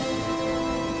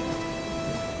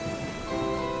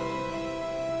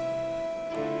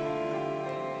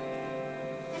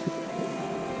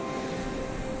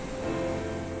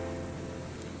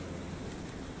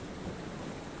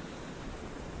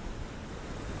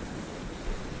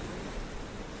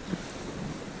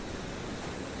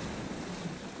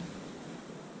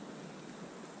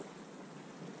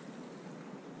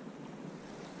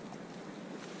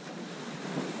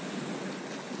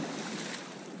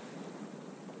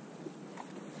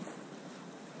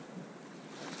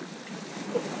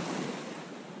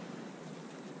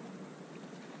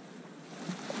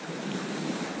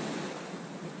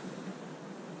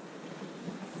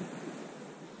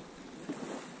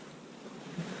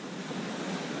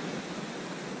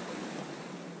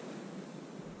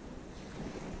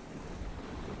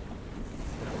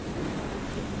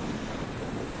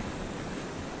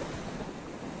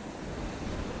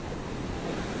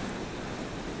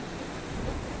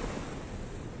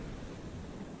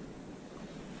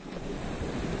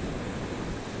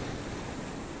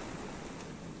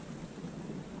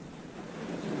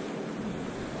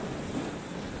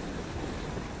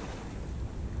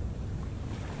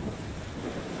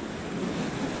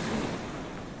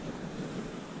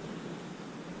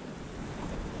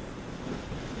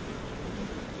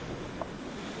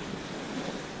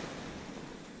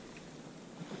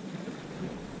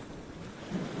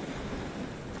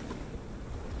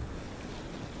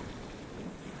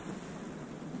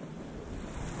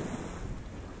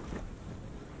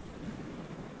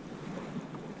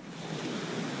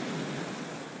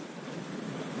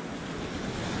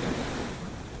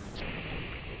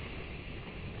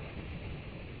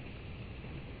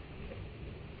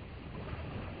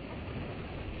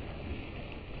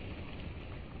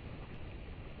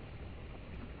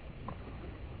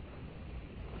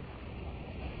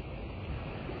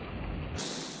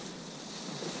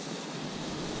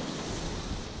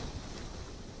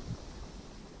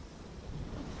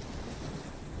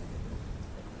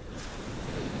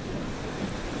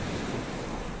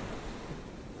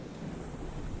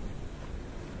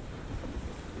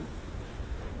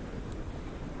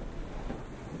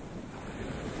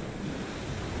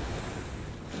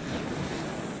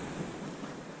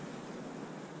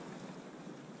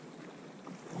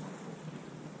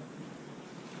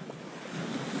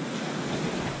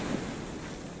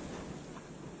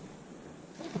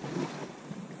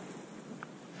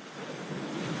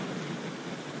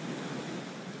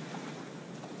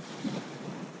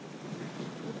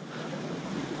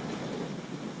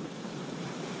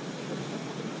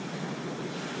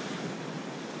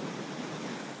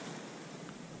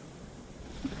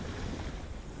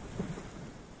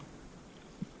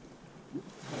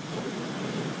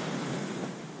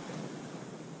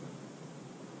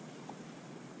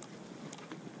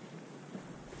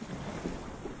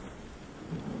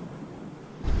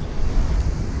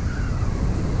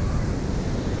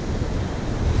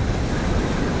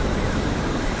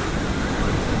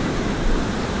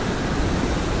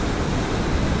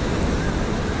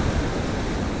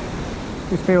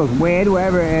 Just feels weird,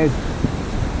 whatever it is.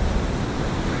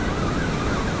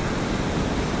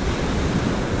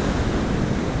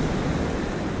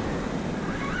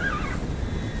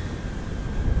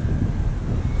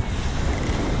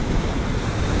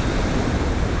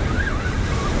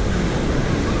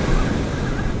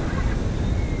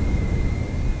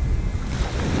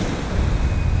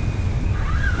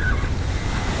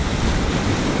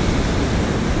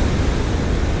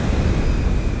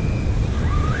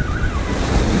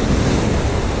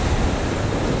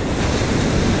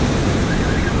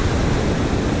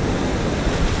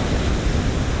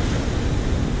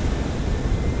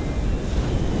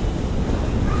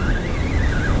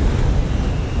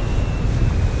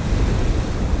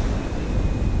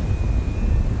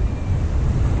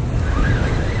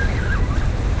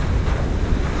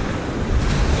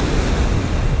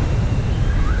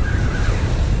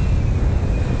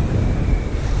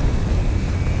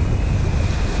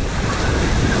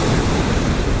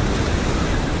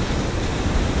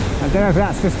 I don't know if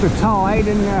that's just the tide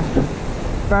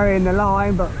and burying the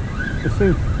line, but we'll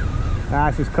see.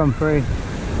 That's just come free.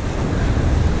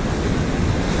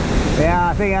 Yeah,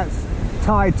 I think that's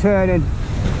tide turning,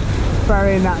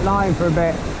 burying that line for a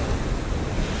bit.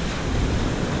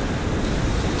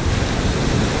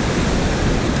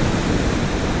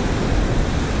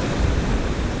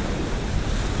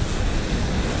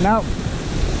 Nope.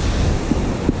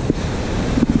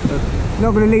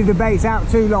 Not going to leave the baits out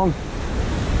too long,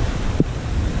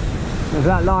 as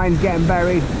that line's getting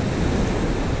buried.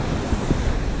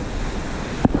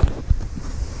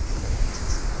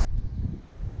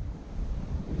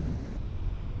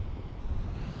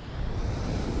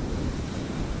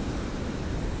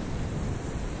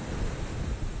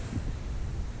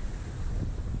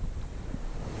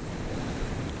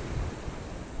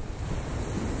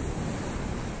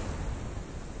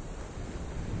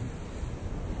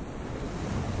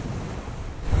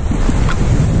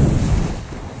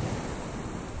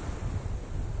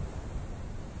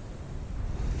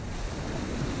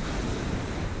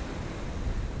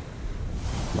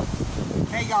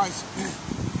 Hey guys,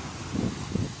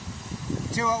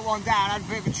 2 up, 1 down. I had a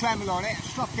bit of a tremble on it, I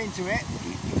struck into it.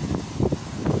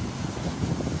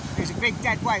 There's a big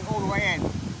dead weight all the way in.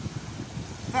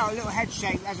 Felt a little head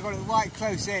shake as I got it right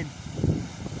close in.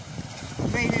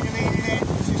 Leaning it,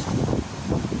 it's just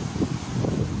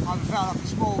either felt like a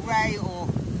small ray or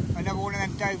another one of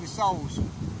them Dover soles. So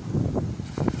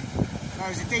it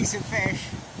was a decent fish,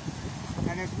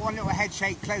 and there's one little head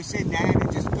shake close in there and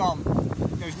it's just gone.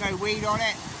 There's no weed on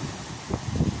it.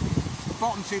 The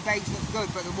bottom 2 baits look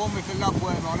good, but the one with the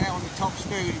lugworm on it on the top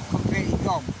spoon is completely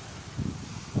gone.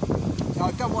 So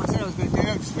I've done what I said I was going to do.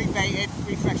 I've just rebaited,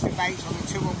 refreshed the baits on the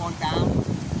 2 up, 1 down.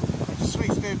 I just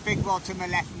switched the big rod to my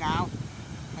left now,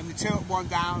 and the 2 up, 1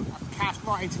 down. I've cast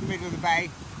right into the middle of the bay,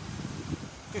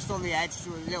 just on the edge, so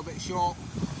a little bit short.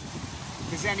 If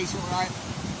there's any sort of like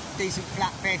decent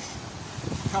flat fish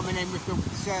coming in with the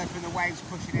surf and the waves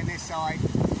pushing in this side,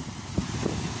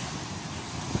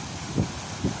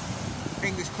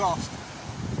 fingers crossed.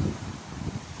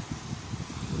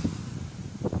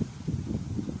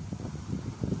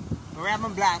 We're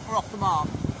having blank, we're off the mark.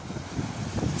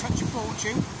 Touch of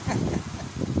fortune.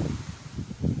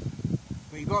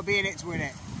 But you've got to be in it to win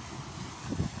it.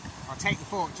 I'll take the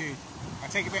fortune. I'll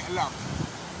take a bit of luck.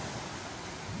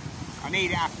 I need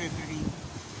it after the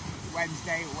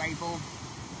Wednesday at Waybourne.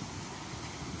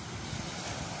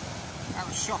 That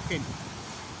was shocking.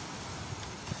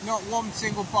 Not one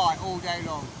single bite all day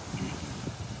long.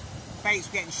 Baits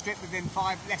were getting stripped within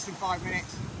less than 5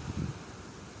 minutes.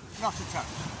 Not a touch.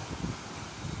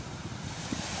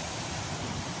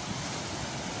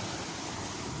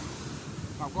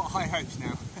 I've got high hopes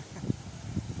now.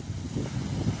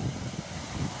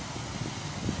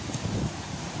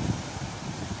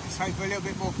 Let's hope for a little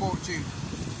bit more fortune.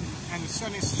 And the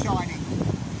sun is shining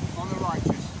on the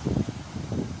righteous.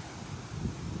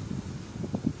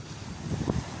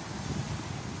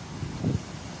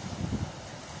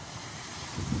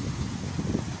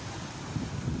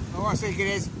 What I think it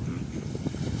is,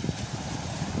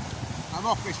 I'm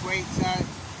off this week, so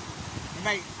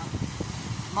I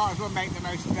might as well make the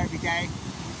most of every day.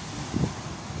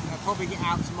 I'll probably get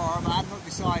out tomorrow, but I've not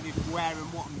decided where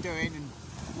and what I'm doing and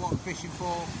what I'm fishing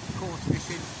for. Course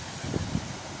fishing,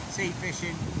 sea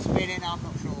fishing, spinning, I'm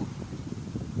not sure.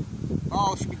 But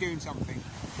I should be doing something.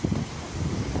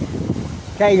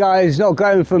 Okay guys, not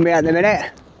going for me at the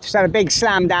minute. Just had a big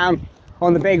slam down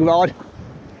on the big rod.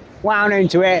 Wound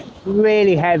into it,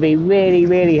 really heavy,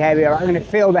 really heavy. I'm going to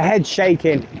feel the head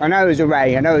shaking. I know it was a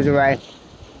ray,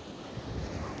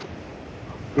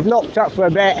 He's locked up for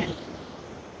a bit.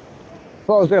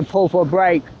 thought I was going to pull for a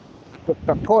break,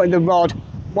 but pointing the rod,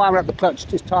 winding up the clutch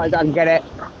just tight as I can get it.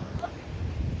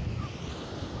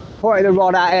 Pointing the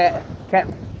rod at it,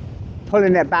 kept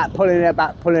pulling it back, pulling it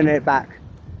back, pulling it back.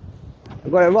 I've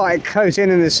got it right close in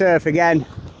the surf again.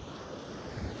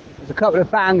 There's a couple of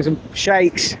bangs and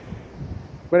shakes,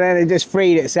 but then it just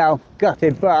freed itself,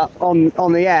 gutted. But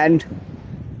on the end,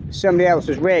 somebody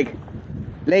else's rig,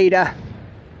 leader,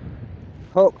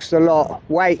 hooks, the lot,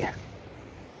 weight.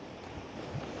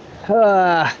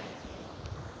 A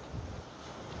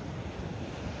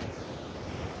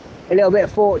little bit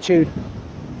of fortune.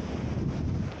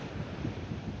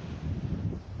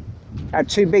 Had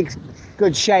two big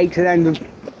good shakes and then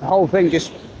the whole thing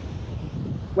just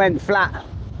went flat.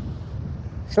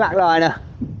 Slackliner.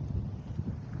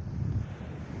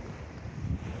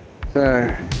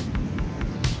 So,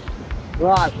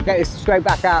 right, we'll get this straight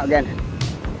back out again.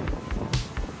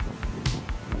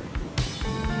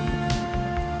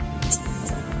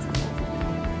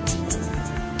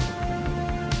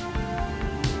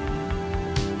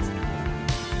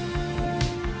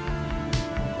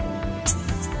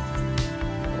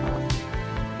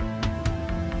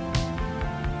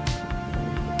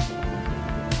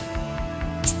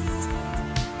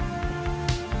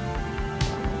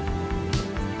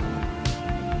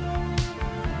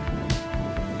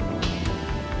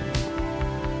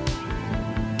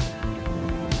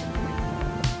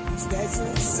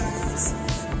 Desert sands,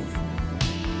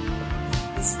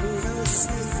 this river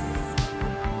sea,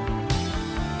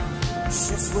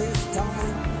 shifts with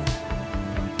time,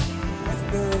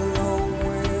 left alone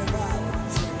without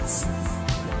trace.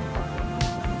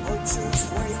 Oceans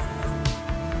wait,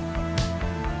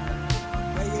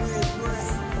 bated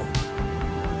breath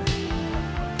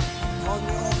on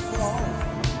your floor,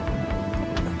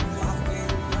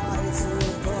 laughing rise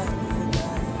above the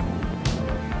day.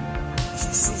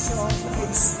 She sees your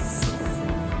face,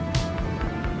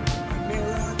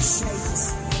 mirror shakes,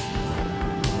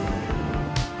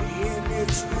 the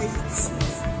image fades,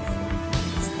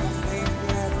 there's nothing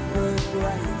ever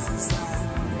breaks inside,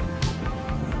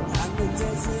 and the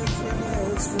desert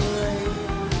cries for rain,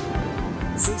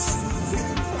 so she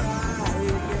can cry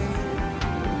again,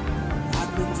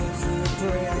 and the desert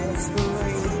cries for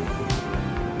rain,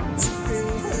 to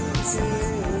fill her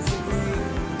tears again.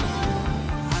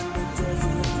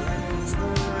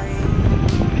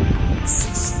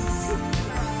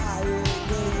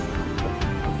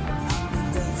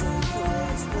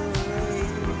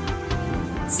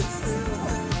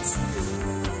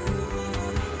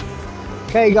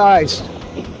 Okay guys,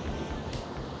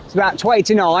 it's about 20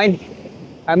 to 9.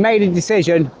 I made a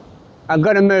decision. I'm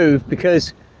going to move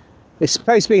because it's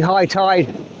supposed to be high tide.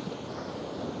 I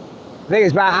think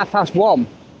it's about 1:30.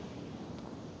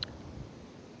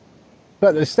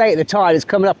 But the state of the tide is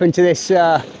coming up into this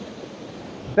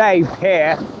bay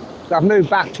here. So I've moved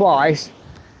back twice.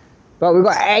 But we've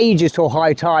got ages till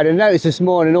high tide. I noticed this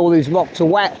morning all these rocks are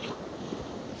wet.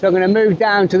 So I'm going to move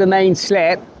down to the main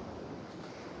slip,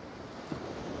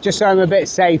 just so I'm a bit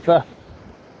safer.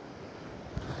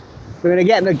 We're going to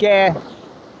get in the gear,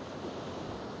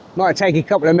 might take a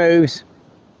couple of moves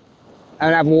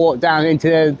and have a walk down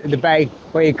into the bay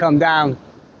where you come down.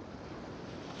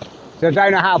 So I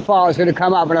don't know how far it's going to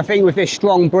come up, and I think with this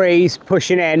strong breeze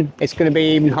pushing in, it's going to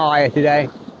be even higher today.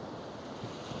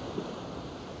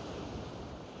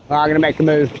 Well, I'm going to make a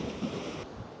move.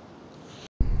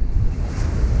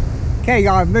 Okay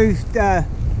guys, I've moved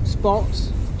spots.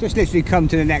 Just literally come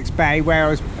to the next bay where I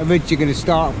was originally going to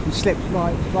start. The slip's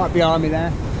right behind me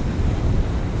there.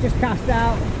 Just cast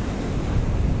out.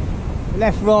 The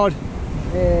left rod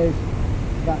is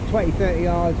about 20-30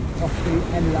 yards off the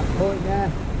end of that point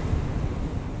there.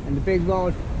 And the big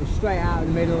rod is straight out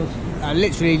in the middle. I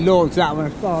literally launched that one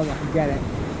as far as I could get it.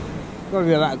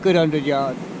 Probably about a good 100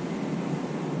 yards.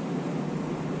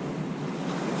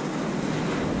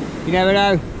 You never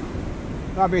know.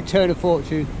 Might be a turn of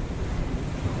fortune.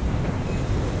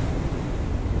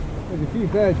 There's a few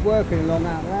birds working along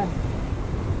out there.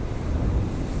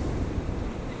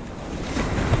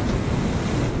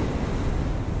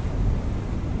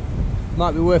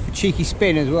 Might be worth a cheeky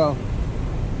spin as well.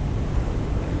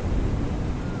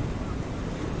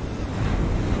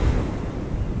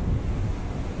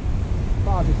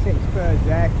 Five to six birds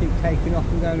there, keep taking off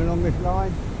and going along this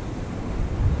line.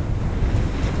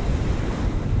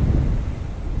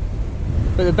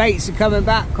 But the baits are coming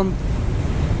back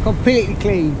completely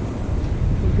clean.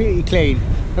 Completely clean.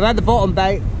 I've had the bottom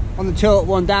bait on the tilt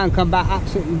one down come back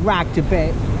absolutely ragged to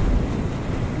bit.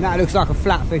 And that looks like a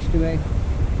flatfish to me.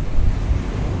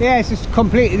 Yeah, it's just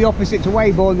completely the opposite to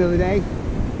Waybourne the other day.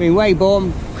 In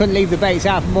Waybourne, couldn't leave the baits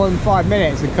out for more than 5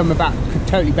 minutes and come back, could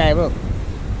totally bear up.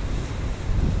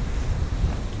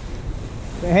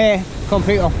 But here,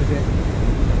 complete opposite.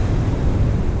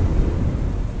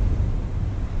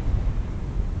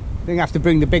 I think I have to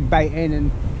bring the big bait in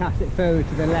and cast it further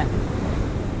to the left.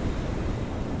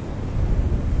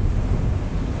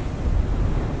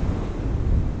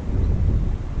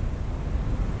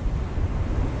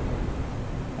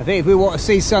 I think if we want to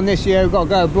see sun this year, we've got to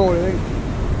go abroad, I think.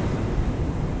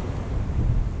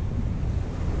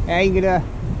 You're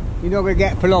not going to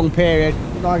get a prolonged period.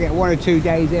 You might get 1 or 2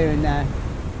 days here and there.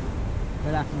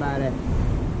 But that's about it.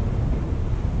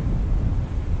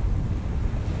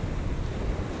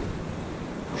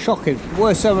 Shocking.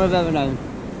 Worst summer I've ever known.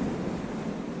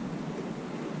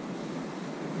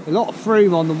 A lot of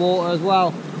frume on the water as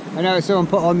well. I know someone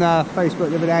put on Facebook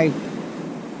the other day.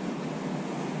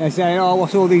 They're saying, oh,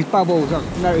 what's all these bubbles?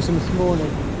 I've noticed them this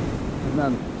morning.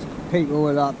 And, people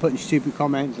were like putting stupid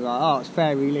comments like, oh, it's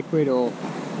fairy liquid or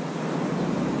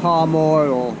palm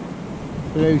oil or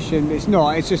pollution. It's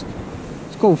not, it's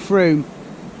called frume.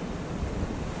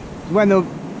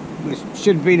 It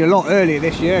should have been a lot earlier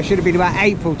this year. It should have been about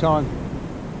April time.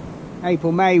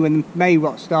 April, May, when May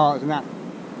rot starts and that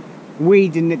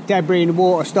weed and the debris in the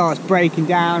water starts breaking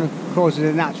down and causes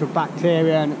a natural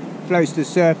bacteria and it floats to the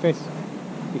surface,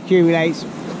 accumulates.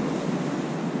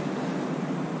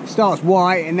 Starts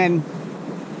white and then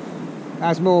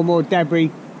as more and more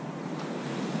debris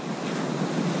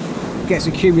gets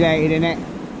accumulated in it,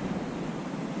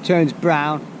 turns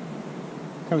brown,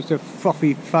 comes to a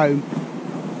frothy foam.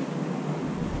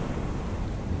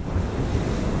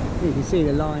 You can see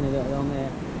the line of it along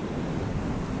there.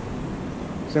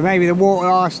 So maybe the water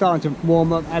are starting to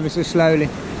warm up ever so slowly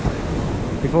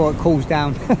before it cools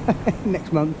down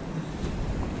next month.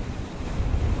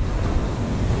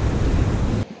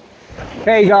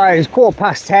 Hey guys,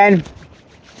 10:15.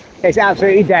 It's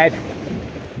absolutely dead.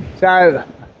 So,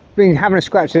 been having a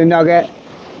scratch of the nugget.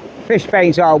 Fish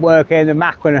baits aren't working. The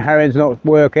mackerel and herring's not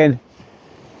working.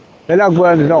 The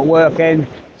lugworm's not working.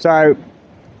 So,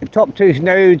 the top 2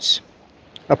 snoods,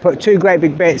 I put 2 great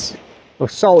big bits of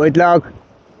salted lug,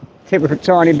 tip with a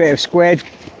tiny bit of squid.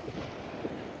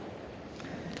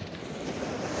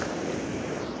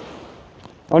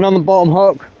 And on the bottom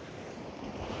hook,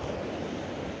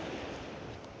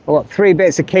 I've got 3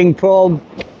 bits of king prawn.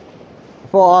 I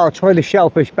thought I'll try the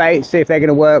shellfish bait, see if they're going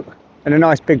to work. And a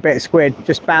nice big bit of squid,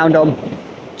 just bound on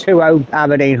 2.0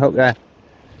 Aberdeen hook there.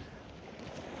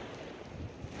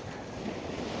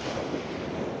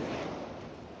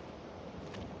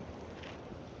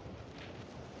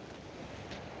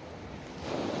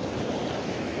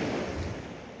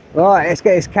 Right, let's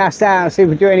get this cast out and see if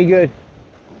we do any good.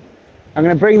 I'm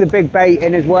going to bring the big bait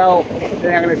in as well,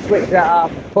 then I'm going to switch that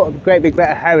up, put a great big bit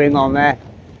of herring on there.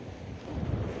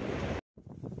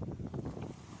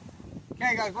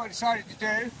 Okay guys, what I decided to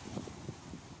do,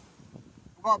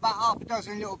 I've got about half a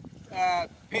dozen little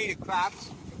peanut crabs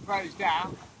that froze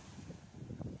down.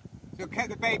 So I kept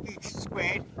the baby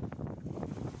squid,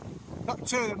 cut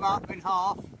 2 of them up in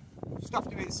half, stuffed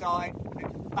them inside,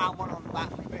 and bound one on the back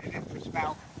for a bit of different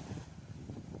smell.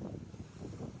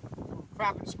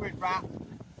 Crab and squid wrap.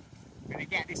 I'm going to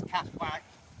get this cast wang.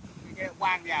 I'm going to get it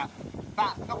wanged out. In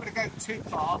fact, I'm not going to go too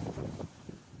far.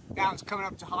 Now it's coming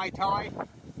up to high tide.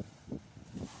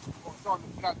 What's on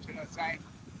the float, should I say.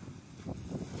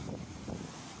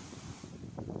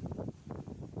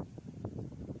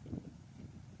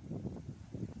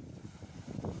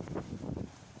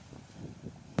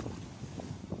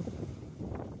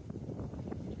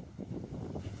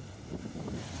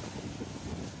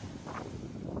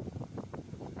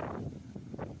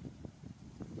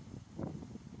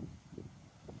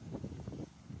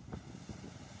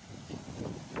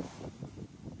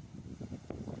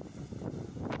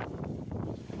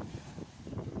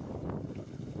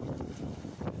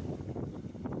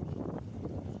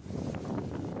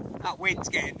 That wind's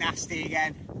getting nasty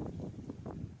again.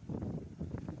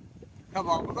 Come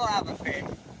on, we've got to have a fit.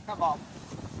 Come on.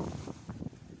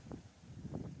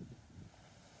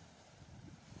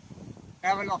 I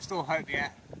haven't lost all hope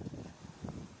yet.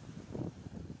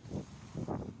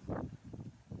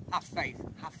 Have faith,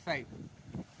 have faith.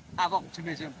 Have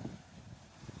optimism.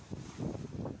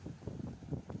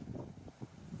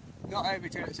 Not over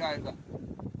till it's over.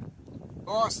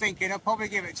 But I was thinking I'll probably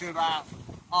give it to about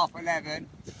 11:30.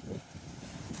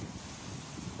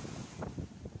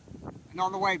 And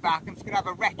on the way back, I'm just going to have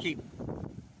a recce,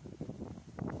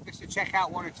 just to check out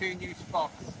 1 or 2 new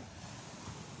spots.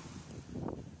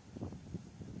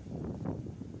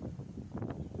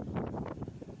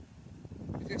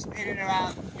 There's just in and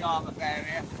around the Yarmouth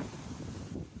area.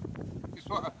 Just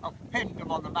what I've pinned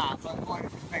them on the map, but I wanted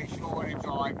to just make sure when they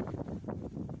dry.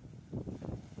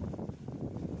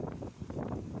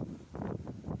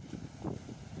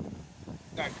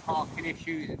 No parking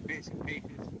issues and bits and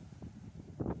pieces.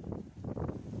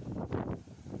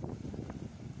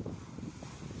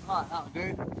 Right, that'll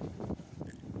do.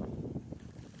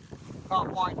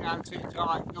 Can't wind down too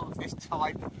tight, not this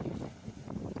tight.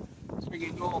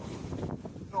 Swinging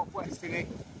northwesterly.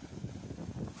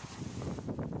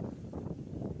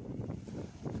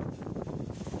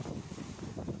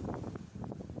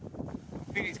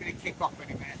 I think it's going to kick off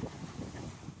in a minute.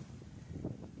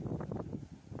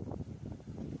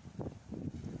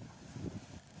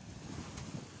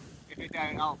 If it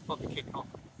don't, I'll probably kick off.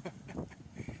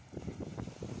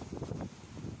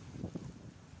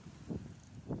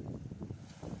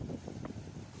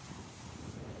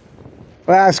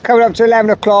 Well, it's coming up to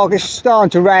 11 o'clock, it's starting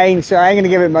to rain, so I ain't going to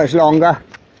give it much longer.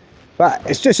 But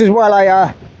it's just as well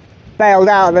I bailed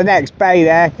out of the next bay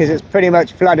there, because it's pretty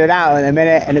much flooded out in a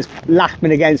minute and it's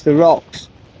lapping against the rocks.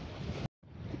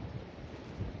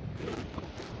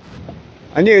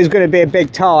 I knew it was going to be a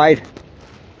big tide.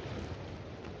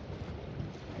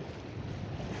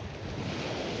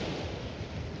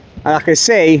 And I can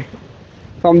see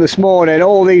from this morning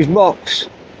all these rocks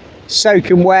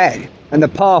soaking wet, and the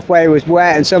pathway was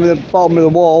wet and some of the bottom of the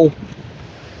wall.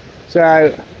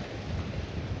 So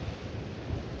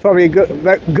probably a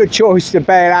good choice to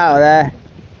bail out of there.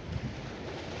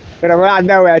 But I had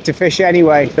nowhere to fish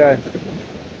anyway, so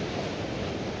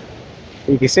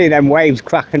you can see them waves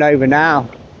cracking over now.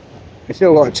 We've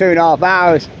still got 2.5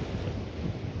 hours.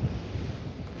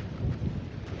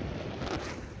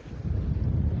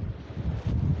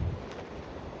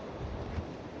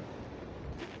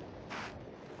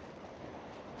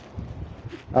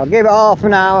 I'll give it half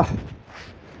an hour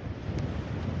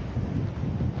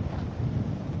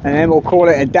and then we'll call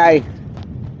it a day.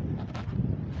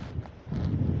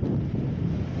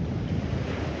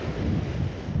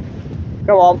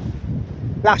 Go on,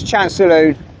 last chance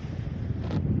saloon.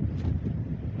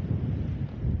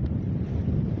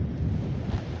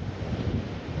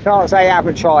 Can't say I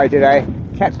haven't tried today.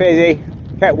 Kept busy,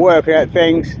 kept working at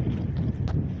things.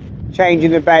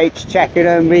 Changing the baits, checking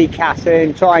them,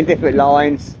 recasting, trying different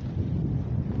lines.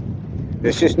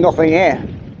 There's just nothing here.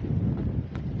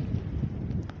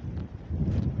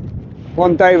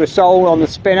 One Dover sole on the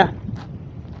spinner,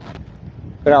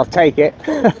 but I'll take it.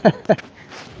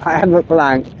 I haven't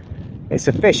blanked. It's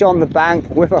a fish on the bank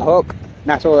with a hook, and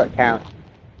that's all that counts.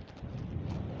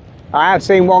 I have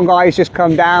seen one guy who's just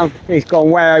come down. He's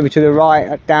gone way over to the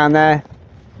right, down there,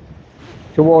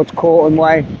 towards Corton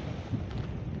Way.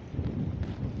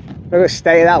 Look at the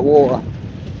state of that water.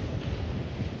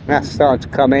 That's starting to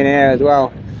come in here as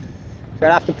well. So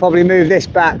I'll have to probably move this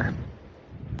back.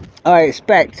 I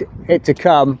expect it to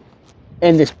come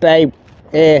in this bay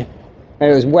here.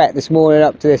 And it was wet this morning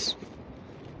up to this,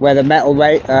 where the metal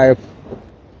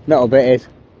bit is,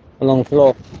 along the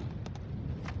floor.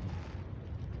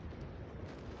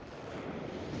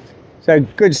 So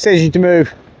good decision to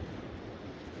move.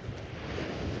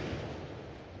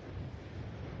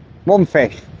 One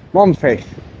fish.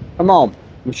 Come on.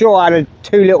 I'm sure I had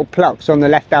 2 little plucks on the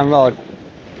left hand rod.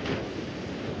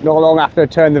 Not long after I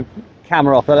turned the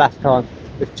camera off the last time.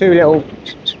 There's 2 little.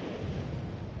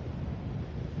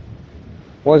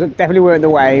 Definitely weren't the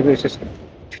wave, it was just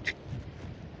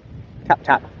tap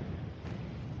tap.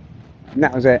 And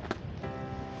that was it.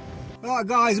 Alright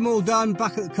guys, I'm all done,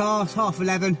 back at the car, it's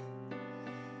 11:30.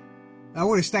 I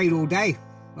would have stayed all day.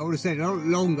 I would have stayed a lot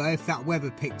longer if that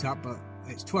weather picked up, but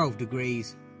it's 12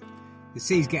 degrees. The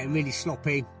sea's getting really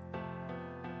sloppy.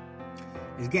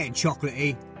 It's getting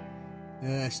chocolatey.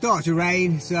 Started to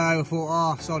rain, so I thought,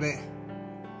 oh, sod it.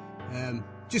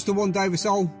 Just the one Dover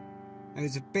sole, and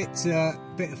there's a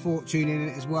bit of fortune in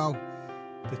it as well.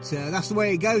 But that's the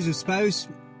way it goes, I suppose.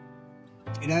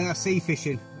 You know, that's sea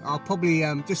fishing. I'll probably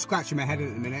just scratching my head at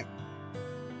the minute.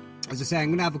 As I say, I'm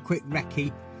going to have a quick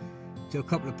recce to a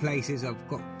couple of places I've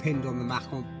got pinned on the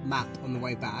map on the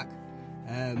way back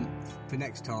for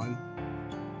next time.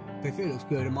 But if it looks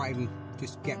good, I might even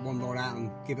just get one rod out and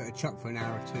give it a chuck for an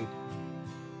hour or 2.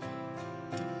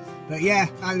 But yeah,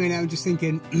 I mean, I'm just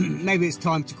thinking maybe it's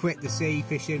time to quit the sea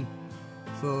fishing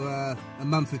for a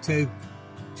month or 2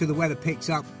 till the weather picks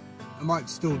up. I might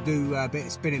still do a bit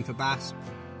of spinning for bass.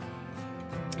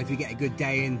 If you get a good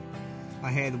day in,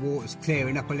 I hear the water's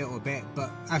clearing up a little bit,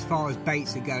 but as far as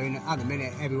baits are going, at the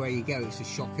minute, everywhere you go, it's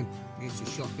just shocking. It's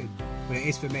just shocking. But it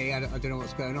is for me. I don't know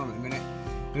what's going on at the minute.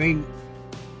 I mean,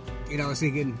 you know, I was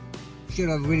thinking should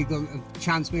have really gone a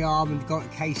chance my arm and got a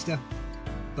caster,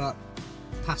 but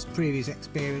past previous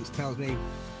experience tells me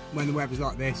when the weather's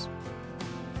like this,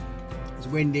 it's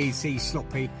windy, sea's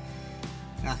sloppy,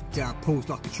 that pulls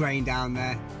like a train down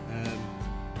there.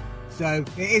 So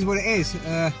it is what it is.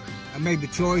 I made the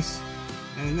choice,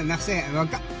 and then that's it. And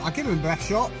I give him a best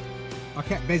shot. I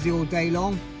kept busy all day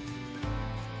long.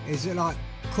 It's like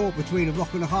caught between a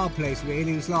rock and a hard place,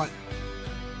 really. It's like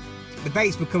the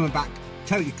baits were coming back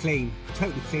totally clean all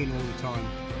the time.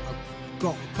 I've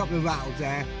got a couple of rattles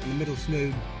there in the middle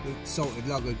snood with salted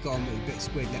lugger gone with a bit of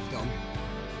squid left on,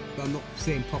 but I'm not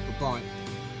seeing proper bite.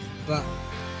 But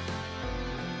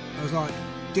I was like,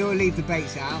 do I leave the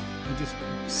baits out and just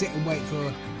sit and wait for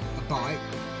a bite?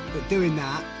 But doing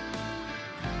that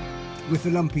with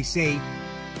the lumpy sea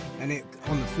and it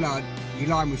on the flood, your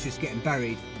line was just getting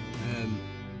buried,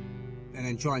 and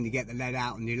then trying to get the lead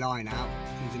out and your line out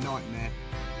was a nightmare.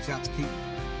 So you have to keep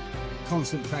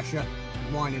constant pressure,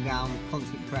 winding down,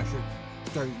 constant pressure,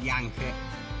 don't yank it.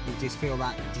 You just feel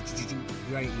that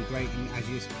grating as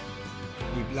your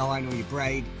line or your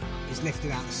braid is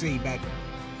lifted out the seabed.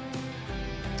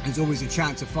 There's always a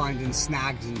chance of finding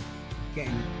snags and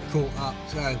getting caught up.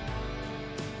 So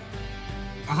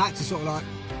I had to sort of like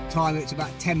time it to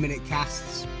about 10-minute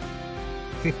casts,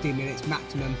 15 minutes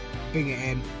maximum, bring it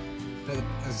in. But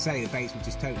as I say, the baits were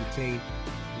just totally clean.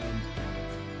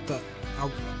 But I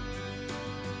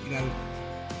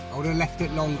would have left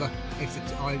it longer if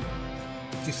I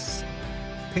just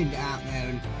pinned it out there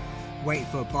and waited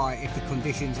for a bite if the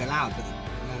conditions allowed. But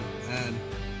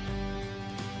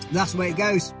that's the way it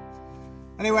goes.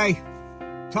 Anyway,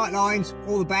 tight lines,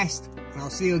 all the best, and I'll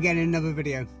see you again in another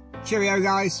video. Cheerio,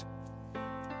 guys.